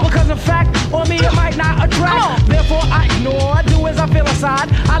that? Because in fact, on me it might not attract. Therefore I ignore, do as I feel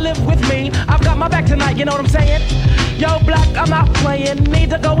inside. I live with me, I've got my back tonight, you know what I'm saying? Yo, black, I'm not playing. Need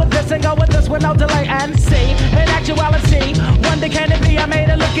to go with this and go with this with no delay and see. In actuality, wonder can it be? I made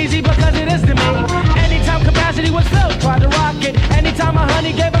it look easy because it is to me. Anytime capacity was filled, tried to rock it. Anytime my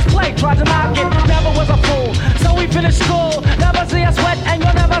honey gave us play, tried to knock it. Never was a fool, so we finished school. Never see us sweat and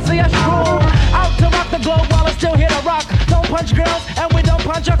you'll never see us drool. Out to rock the globe while it's still here to rock. Don't punch girls and we don't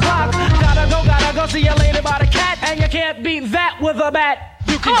punch a clock. Gotta go see you later by the cat. And you can't beat that with a bat.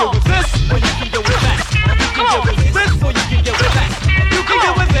 You can get with this, or you can get with that. You can get with this, or you can get with that. You can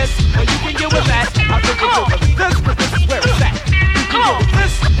get with this, or you can get with that. I think you get with this, cause this is where it's at. You can get with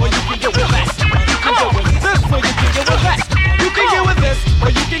this, or you can get with that. You can get with this, or you can get with that. You can get with this, or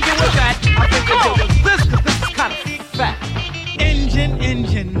you can get with that. I think you get with this, cause this is kind of fat.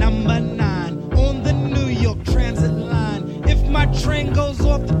 Engine number 9 on the New York Transit line. If my train goes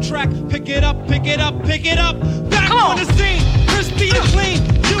off the track, pick it up, pick it up, pick it up. Back on the scene, crispy and clean.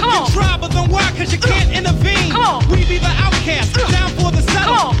 You can try, but then why? Cause you can't intervene. We be the outcast, down for the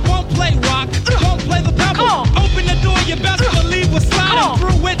settle. Won't play rock, won't play the pebble. Open the door, you best believe we're sliding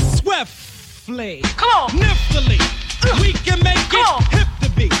through it swiftly. Niftily, we can make it hip to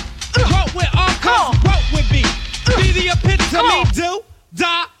be.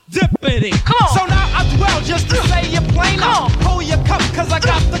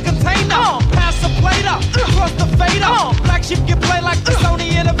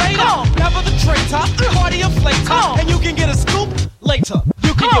 later, and you can get a scoop later.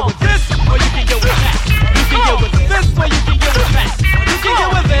 You can get with this, or you can get with that. You can get with this, or you can get with that. You can get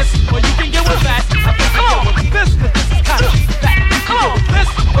with this, or you can get with that. I think you get with this, 'cause this is kind of that. You can get with this,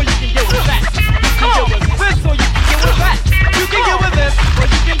 or you can get with that. You can get with this, or you can get with that. You can get with this, or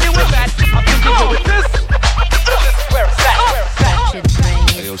you can get with that. I think you get with this. Where it's at, where it's at. Touch it, bring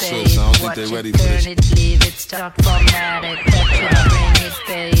it, Hey, yo, pay Silks, I don't it, think watch they it, ready for turn this. it, leave it, start formatted. Touch it, bring it,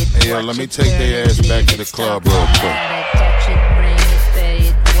 pay it, Hey, yo, watch let me it, take turn their it, ass back leave to it, the start club real quick. formatted. Touch it, bring it, pay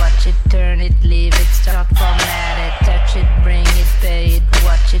it, watch it, turn it, leave it, start formatted. Touch it, bring it, pay it,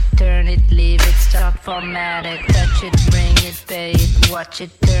 watch it, turn it, leave it, start formatted. Touch it, bring it, pay it, watch it,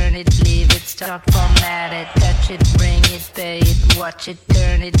 turn it, leave it, start formatted. Touch it, bring it, pay it, watch it,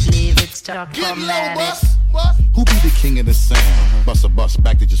 turn it, leave it, start formatted. Who be the king of the sound? Bust a bust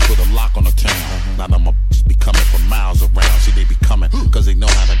back, they just put a lock on the town. Now them be coming from miles around. See, they be coming, cause they know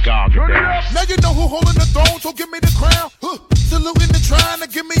how to gouge it down. Now you know who holding the throne, so give me the crown. Saluting and trying to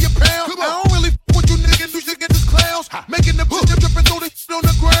give me a pound. I don't really with you niggas, you should get this clowns. Making the bitch dripping through the shit on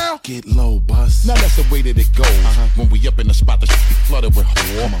the ground. Get low, bust. Now that's the way that it goes. When we up in the spot, the shit be flooded with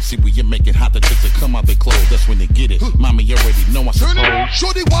warm. See, when you make it hot, the chicks that come out they clothes. That's when they get it. Mommy, you already know I suppose.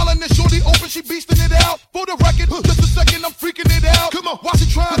 Shorty wildin' and shorty open, she beastin' it out. For the record, just a second, I'm freaking it out. Come on, while she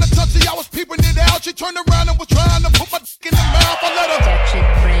trying to touch it, I was peeping it out. She turned around and was trying to put my dick in the mouth. I let her touch it,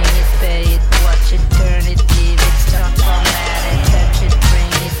 bring it, pay it, watch it, turn it, leave it, start formatted. Touch it,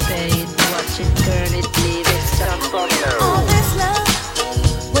 bring it, pay it, watch it, turn it, leave it, start formatted. All this love,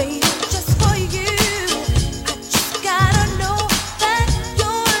 waiting just for you. I just gotta know that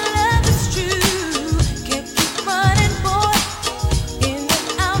your love is true. Can't keep running, boy, in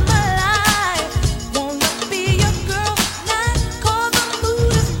and out my life. Wanna be your girl, not 'cause the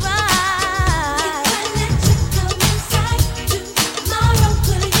mood is right. If I let you come inside tomorrow,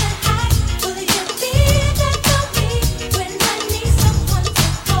 will you hide? Will you be there for me when I need someone to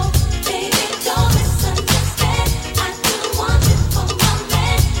hold? Baby, don't misunderstand. I do want you for my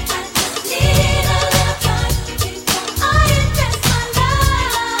man. I just need a little time before I invest my love.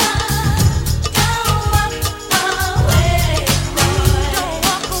 Don't walk away, boy. Don't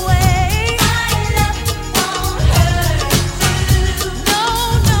walk away. My love won't hurt you. No,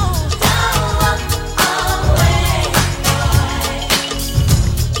 no. Don't walk away, boy.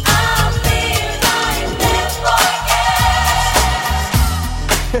 I'll be right there for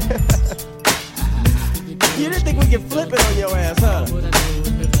You didn't think we could flip it on your ass, huh?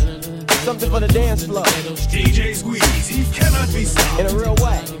 Something for the dance floor. DJ Squeeze, he cannot be stopped. In a real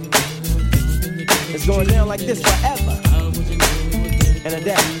way. It's going down like this forever and a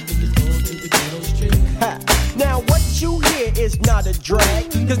day. Ha. Now what you hear is not a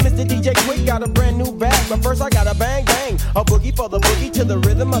drag, cause Mr. DJ Quick got a brand new bag. But first I gotta bang bang, a boogie for the boogie to the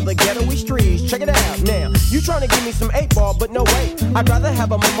rhythm of the ghetto-y streets. Check it out now, you tryna give me some 8-ball, but no way. I'd rather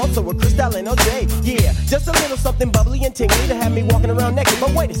have a mimosa with Cristal and OJ. Yeah, just a little something bubbly and tingly to have me walking around naked.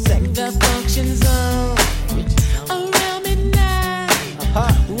 But wait a second. the function zone around midnight.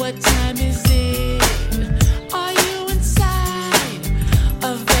 What time is it? Are you inside?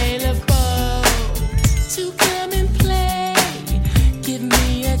 Available to come and play? Give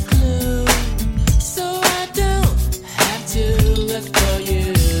me a clue so I don't have to look for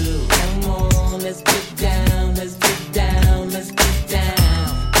you. Come on, let's get down, let's get down, let's get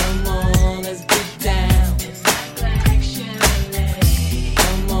down. Come on, let's get down. It's like Black Chalet.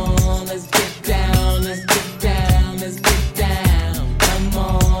 Come on, let's get down, let's get down, let's get down. Come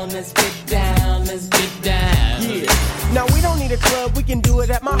on, let's get down, let's get down. Yeah. Now we don't need a club, we can do it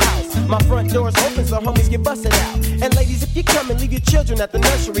at my house. My front door's open so homies get busted out. And ladies, if you come and leave your children at the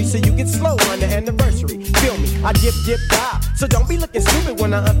nursery so you get slow on the anniversary. Feel me, I dip, dive. So don't be looking stupid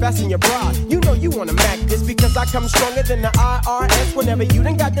when I unfasten your bra. You know you wanna mac this because I come stronger than the IRS whenever you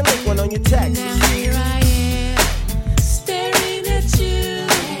done got the link one on your text. Now here I am, staring at you.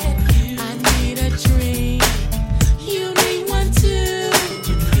 I need a drink. You need one too.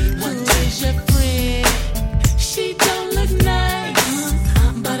 Who is your friend? She don't look nice,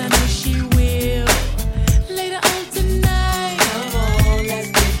 but I know she will later on tonight. Come on, let's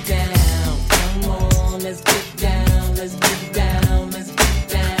get down. Come on, let's get down. Let's get down. Let's get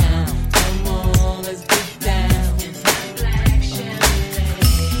down. Come on, let's get down. It's like Black Chalet.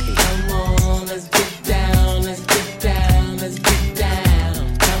 Come on, let's get down. Let's get down. Let's get down.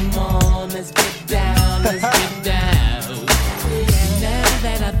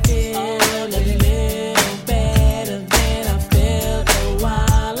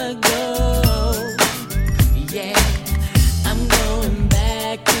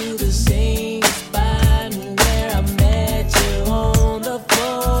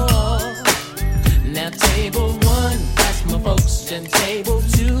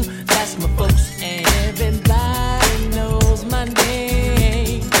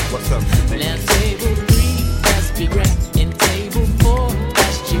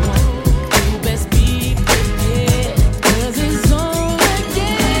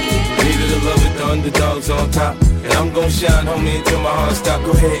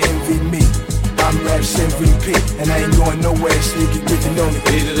 Go ahead, envy me. I'm Raps MVP, and I ain't going nowhere, so you can get to know me.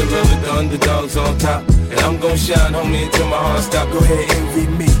 Leader the love it, the underdogs on top. And I'm gon' shine, homie, until my heart stop. Go ahead, envy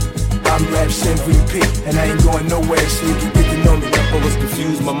me. I'm Raps MVP, and I ain't going nowhere, so you can get to know me. I was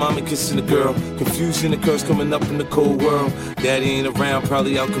confused, my mama kissing a girl. Confusion and curse coming up in the cold world. Daddy ain't around,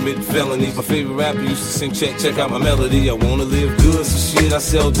 probably out committing felonies. My favorite rapper used to sing, check out my melody. I wanna live good, so shit, I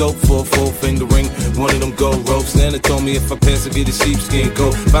sell dope for a 4-finger ring. One of them gold ropes. Nana told me if I pass, I get a sheepskin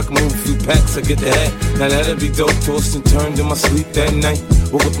coat. If I can move a few packs, I get the hat. Now that'd be dope, tossed and turned in my sleep that night.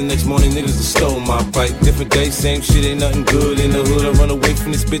 Woke up the next morning, niggas have stole my bike. Different day, same shit, ain't nothing good in the hood. I run away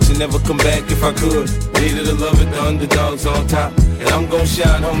from this bitch and never come back if I could. Leader to love it, the underdogs on top. And I'm gon'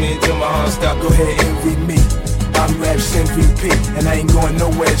 shine, homie, until my heart stop. Go ahead, envy me. I'm Raps MVP, and I ain't going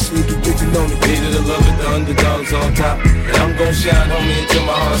nowhere, so you can get to know me. Leader to love it, the underdogs on top. And I'm gon' shine, homie, until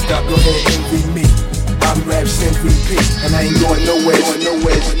my heart stop. Go ahead, envy me. I'm Raps MVP, and I ain't going nowhere,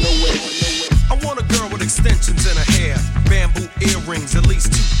 I want a girl with extensions in her hair, bamboo earrings, at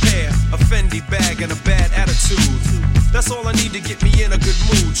least 2 pair, a Fendi bag and a bad attitude. That's all I need to get me in a good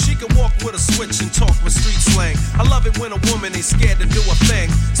mood. She can walk with a switch and talk with street slang. I love it when a woman ain't scared to do a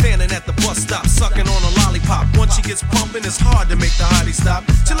thing. Standing at the bus stop, sucking on a lollipop. Once she gets pumping, it's hard to make the hottie stop.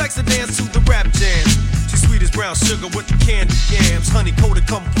 She likes to dance to the rap jam. She's sweet as brown sugar with the candy yams. Honey coated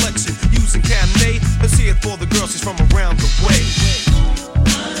complexion, using Cabernet. Let's hear it for the girl, she's from around the way.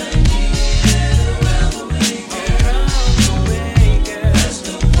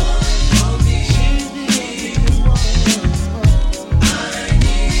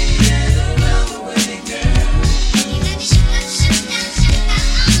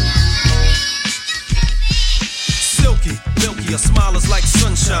 Your smile is like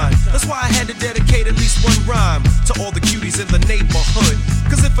sunshine. That's why I had to dedicate at least one rhyme to all the cuties in the neighborhood.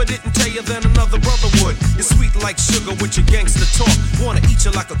 Cause if I didn't tell you, then another brother would. You're sweet like sugar with your gangster talk. Wanna eat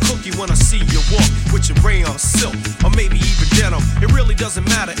you like a cookie when I see you walk with your rayon silk, or maybe even denim. It really doesn't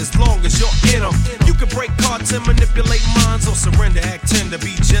matter as long as you're in them. You can break hearts and manipulate minds, or surrender, act tender,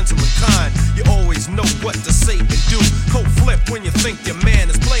 be gentle and kind. You always know what to say and do. Cold flip when you think your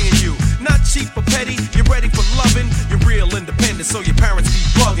man is playing you. Not cheap or petty, you're ready for loving. You're real independent, so your parents be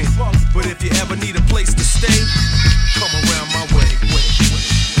bugging. But if you ever need a place to stay, come around my way.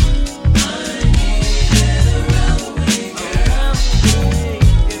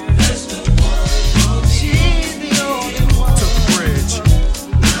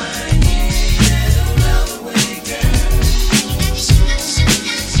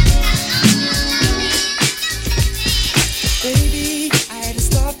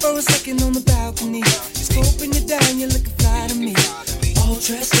 On the balcony, just scoping you down, you're looking fly to me. All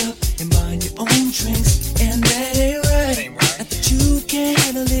dressed up and buying your own drinks, and that ain't right. Not that you can't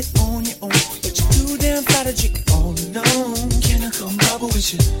handle it on your own, but you're too damn fly to drink it all alone. Can I come bubble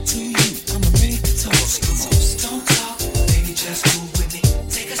with you? To you, I'ma make a toast. Don't talk, baby, just move with me.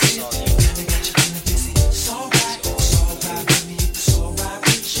 Take a sip, kinda got you feeling busy. It's alright with me, it's alright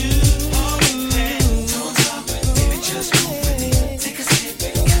with you. Don't talk, baby, just move with me. Take a sip,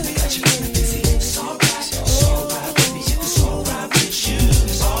 kinda got you feeling busy. It's alright with me, it's alright with you.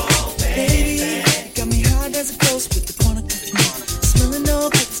 Oh, baby, got me high as a ghost with the corner of you. Smelling all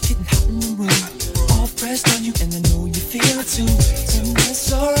good, it's getting hot in the room. All pressed on you, and I know you feel it too. And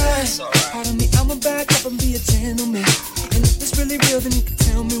that's alright. Pardon me, I'ma back up and be a gentleman. And if it's really real, then you can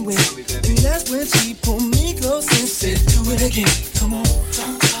tell me when. And that's when she pulled me close and said, do it again. Come on,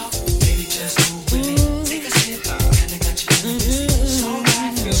 don't talk, baby, just move with me. Take a sip, kinda got you feeling busy. It's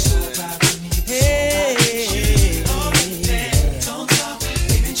alright with me. Hey, don't talk,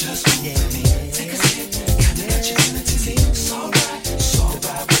 baby, just move with me. Take a sip, kinda got you feeling dizzy. It's alright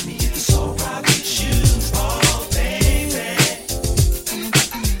with me. It's alright with you. Oh, baby.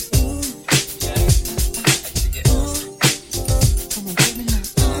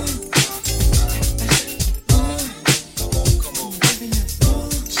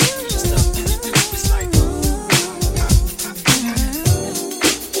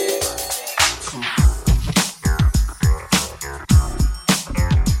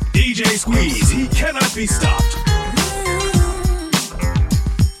 DJ Squeeze, he cannot be stopped.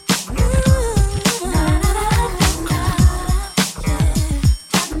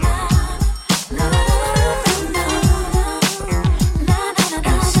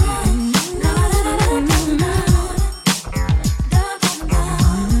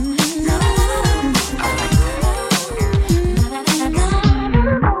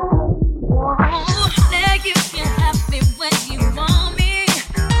 Now you can have me when you want me.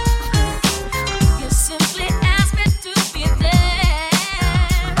 You simply ask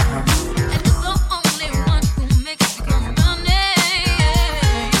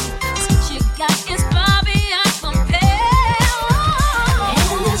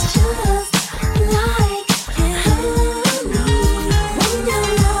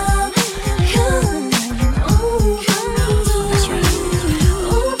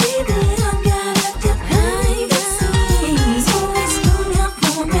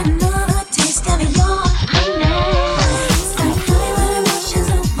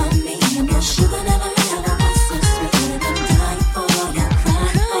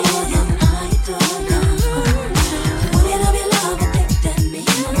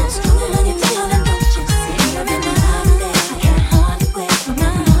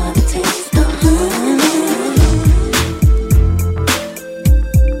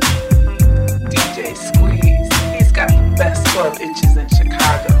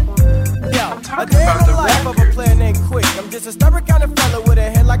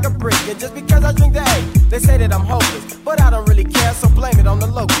They say that I'm hopeless, but I don't really care, so blame it on the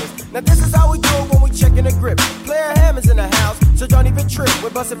locals. Now this is how we do it when we checkin' the grip. Player Hammond's in the house, so don't even trip.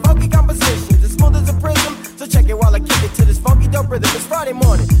 We're bustin' funky compositions, as smooth as a prism. So check it while I kick it to this funky dope rhythm. It's Friday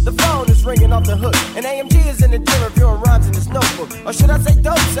morning, the phone is ringing off the hook, and AMG is in the gym reviewing rhymes in his notebook. Or should I say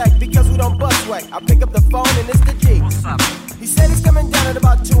dope sack, because we don't bust whack. I pick up the phone and it's the G. What's up? He said he's coming down at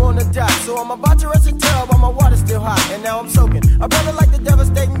about 2 on the dot, so I'm about to rush a tub while my water's still hot, and now I'm soaking. A brother like the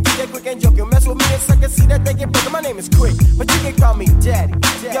devastating DJ Quick and joking. Mess with me and suck and see that they get broken. My name is Quick, but you can call me Daddy.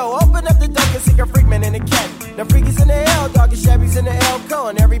 Yo, open up the door and see a freakman in the caddy. The freak is in the L, dog, and Shabby's in the L co,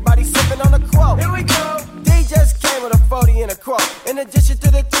 and everybody sipping on the quote. Here we go. D just came with a 40 and a quote. In addition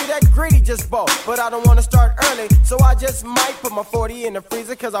to the 3 that Greedy just bought. But I don't wanna start early, so I just might put my 40 in the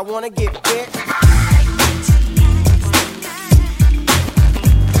freezer, cause I wanna get fit.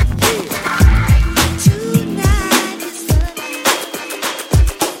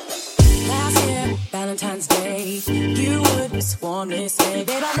 Valentine's Day, you would just warmly say,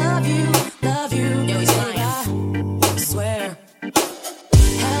 babe, I love you, love you. Yo, he's lying. I swear,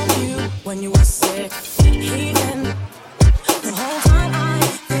 held you when you were sick, even the whole time I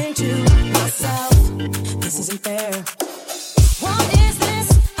think to myself, this isn't fair. What is this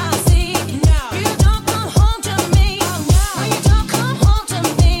I see now? You don't come home to me. Oh, no. You don't come home to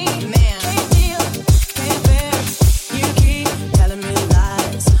me. Man, can't deal, can't bear. You keep telling me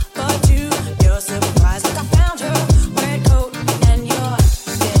lies, but you're surprised. Like I found your red coat and your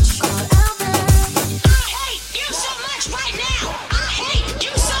bitch caught out there. I hate you so much right now. I hate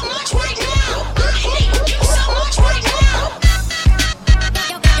you so much right now. I hate you so much right now.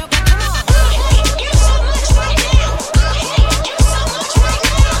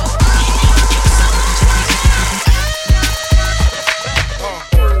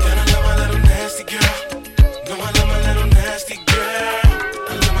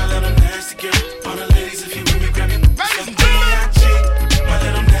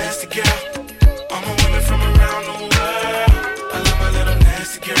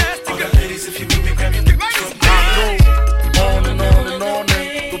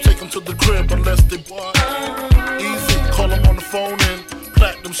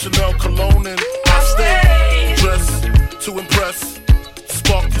 Chanel cologne and I stay dressed to impress,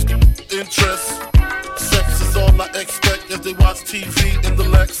 spark interest. Sex is all I expect as they watch TV in the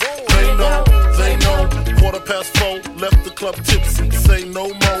Lex. They know, 4:15, left the club tipsy. Say no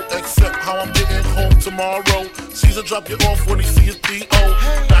more, except how I'm getting home tomorrow. Caesar drop you off when he see his B.O.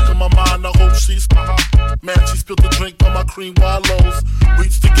 Back in my mind, I hope she's man, she spilled the drink on my cream wallows.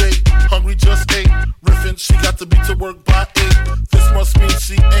 Reached the gate, hungry just ate. Riffin', she got to be to work by 8. This must mean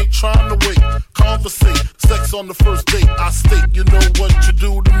she ain't trying to wait. Conversate, sex on the first date. I state, you know what you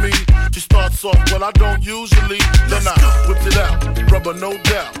do to me. She starts off, well I don't usually. Then I whipped it out, rubber no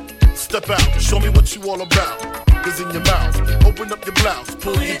doubt. Step out, show me what you all about. Is in your mouth, open up your blouse,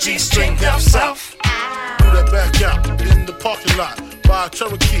 pull your G-string down south. Do that back out in the parking lot. Buy a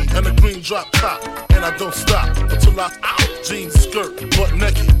Cherokee and a green drop top. And I don't stop until I out. Jeans, skirt, butt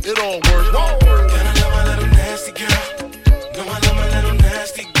naked, it all works. And I love my little nasty girl. No, I love my little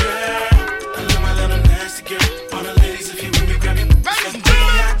nasty girl. I love my little nasty girl. All the ladies, if you with me, grab me.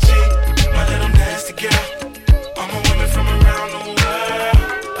 B.I.G. My little nasty girl. All my women from around the world.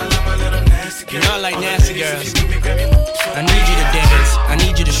 I love my little nasty girl. You know I like nasty girls. I need you to dance, I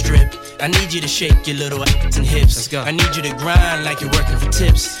need you to strip, I need you to shake your little ass and hips. Let's go. I need you to grind like you're working for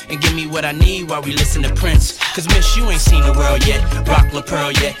tips, and give me what I need while we listen to Prince. Cause miss, you ain't seen the world yet. Rock La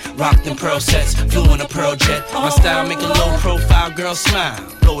Pearl yet, rock them pearl sets, flew in a pearl jet. My style make a low profile girl smile,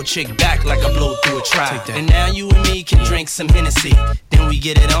 blow a chick back like I blow through a trial. And now you and me can drink some Hennessy, then we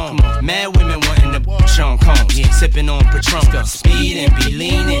get it on. Mad women wanting to Sean Combs, sipping on Patron. Speed and be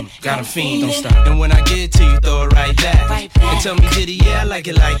leaning, got 'em fiending. Don't stop. And when I get it to you, throw it right back. And tell me, Diddy, yeah, I like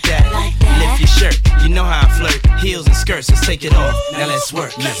it like that. Lift your shirt, you know how I flirt. Heels and skirts, let's take it off. Now let's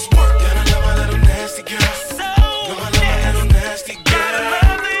work. Let's work. And I love my little nasty girl. No, I love my little nasty girl. I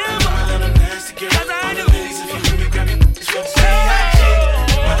love my little nasty girl. All the ladies, if you with me, grab me. It's for B.I.G.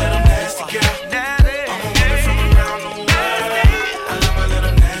 My little nasty girl. All my women from around the world. I love my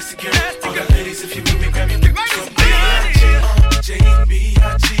little nasty girl. All the ladies, if you with me, grab me. It's for B.I.G.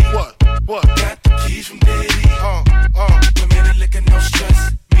 J.B.I.G. What? Got the keys from Diddy. Women and liquor, no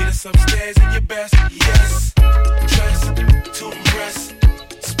stress. Meet us upstairs in your best. Yes. Dress to impress.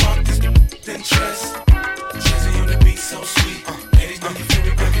 Spark this interest.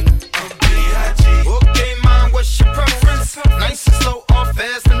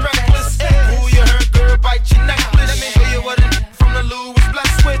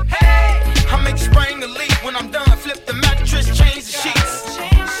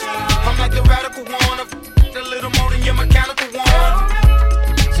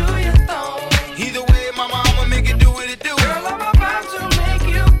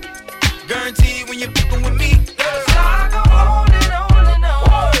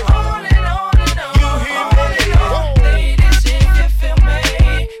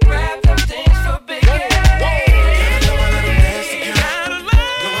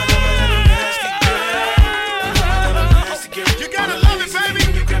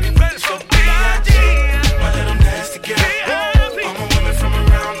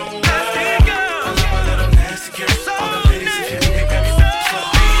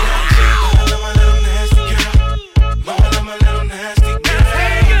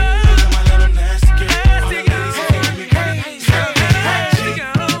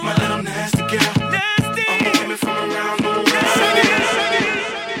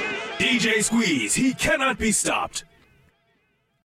 DJ Squeeze, he cannot be stopped.